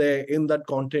out there in that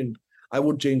content, I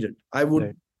would change it. I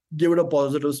would give it a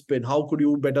positive spin. How could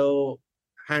you better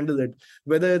handle it?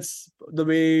 Whether it's the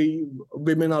way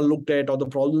women are looked at or the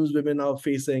problems women are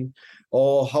facing,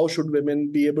 or how should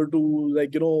women be able to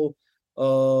like, the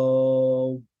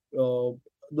whole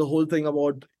thing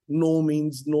about no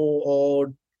means no,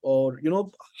 or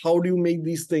how do you make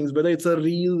these things, whether it's a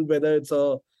reel, whether it's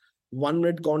a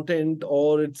 1-minute content,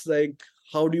 or it's like,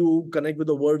 how do you connect with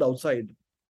the world outside?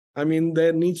 I mean,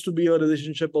 there needs to be a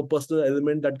relationship or personal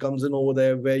element that comes in over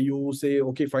there where you say,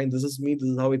 okay, fine, this is me, this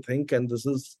is how I think, and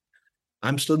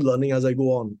I'm still learning as I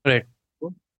go on. Right.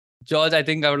 George, I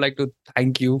think I would like to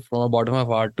thank you from the bottom of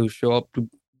my heart to show up, to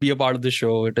be a part of the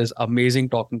show. It is amazing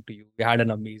talking to you. We had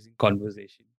an amazing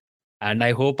conversation. And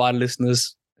I hope our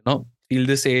listeners, feel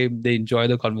the same. They enjoy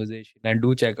the conversation and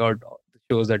do check out the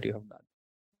shows that you have done.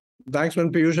 Thanks,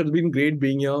 man. Piyush, it's been great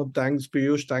being here. Thanks,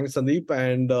 Piyush. Thanks, Sandeep.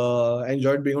 And I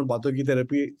enjoyed being on Baaton Ki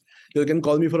Therapy. You can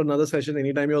call me for another session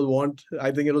anytime you all want.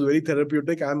 I think it was very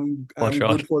therapeutic. I'm sure.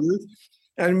 good for this.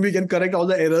 And we can correct all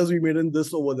the errors we made in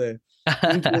this over there.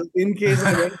 In case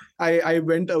I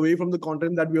went away from the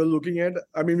content that we were looking at,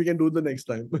 I mean, we can do it the next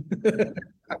time.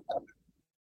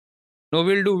 No,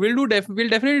 we'll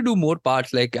definitely do more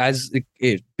parts. Like, as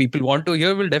if people want to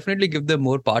hear, we'll definitely give them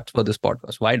more parts for this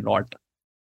podcast. Why not?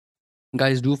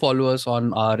 Guys, do follow us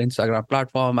on our Instagram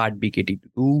platform at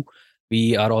BKT2.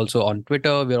 We are also on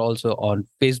Twitter. We're also on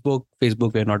Facebook.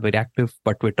 Facebook, we're not very active,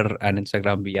 but Twitter and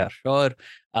Instagram, we are sure.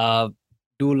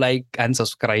 Do like and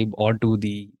subscribe onto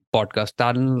the podcast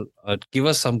channel. Give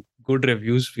us some good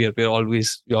reviews. We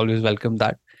always welcome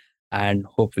that. And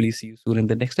hopefully see you soon in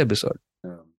the next episode.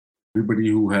 Everybody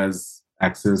who has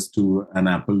access to an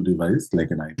Apple device, like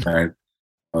an iPad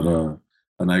or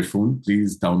an iPhone,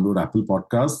 please download Apple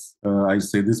Podcasts. I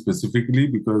say this specifically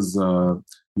because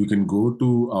you can go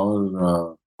to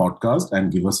our podcast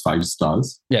and give us 5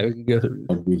 stars. Yeah, we can give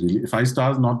it 5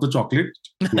 stars, not the chocolate.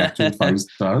 The actual 5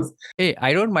 stars. Hey,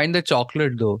 I don't mind the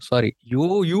chocolate though. Sorry,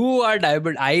 you are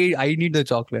diabetic. I need the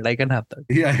chocolate. I can have that.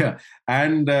 Yeah.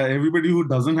 And everybody who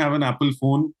doesn't have an Apple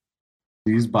phone,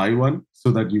 please buy one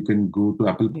so that you can go to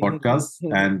Apple Podcasts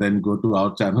and then go to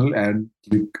our channel and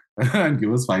click and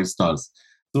give us 5 stars.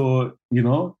 So,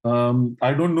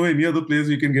 I don't know any other place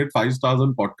you can get 5 stars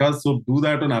on podcasts. So do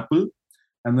that on Apple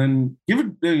and then give it,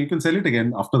 you can sell it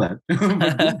again after that.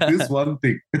 But do this one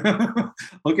thing.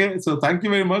 Okay. So thank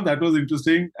you very much. That was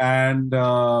interesting. And,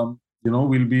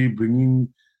 we'll be bringing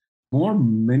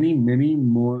many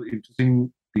more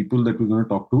interesting people that we're going to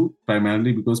talk to,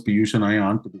 primarily because Piyush and I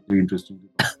aren't particularly interesting,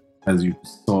 as you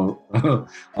saw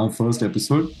our first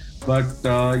episode. But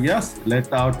yes,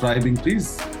 let our tribe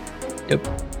increase.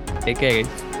 Yep. Take care.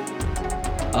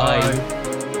 Bye.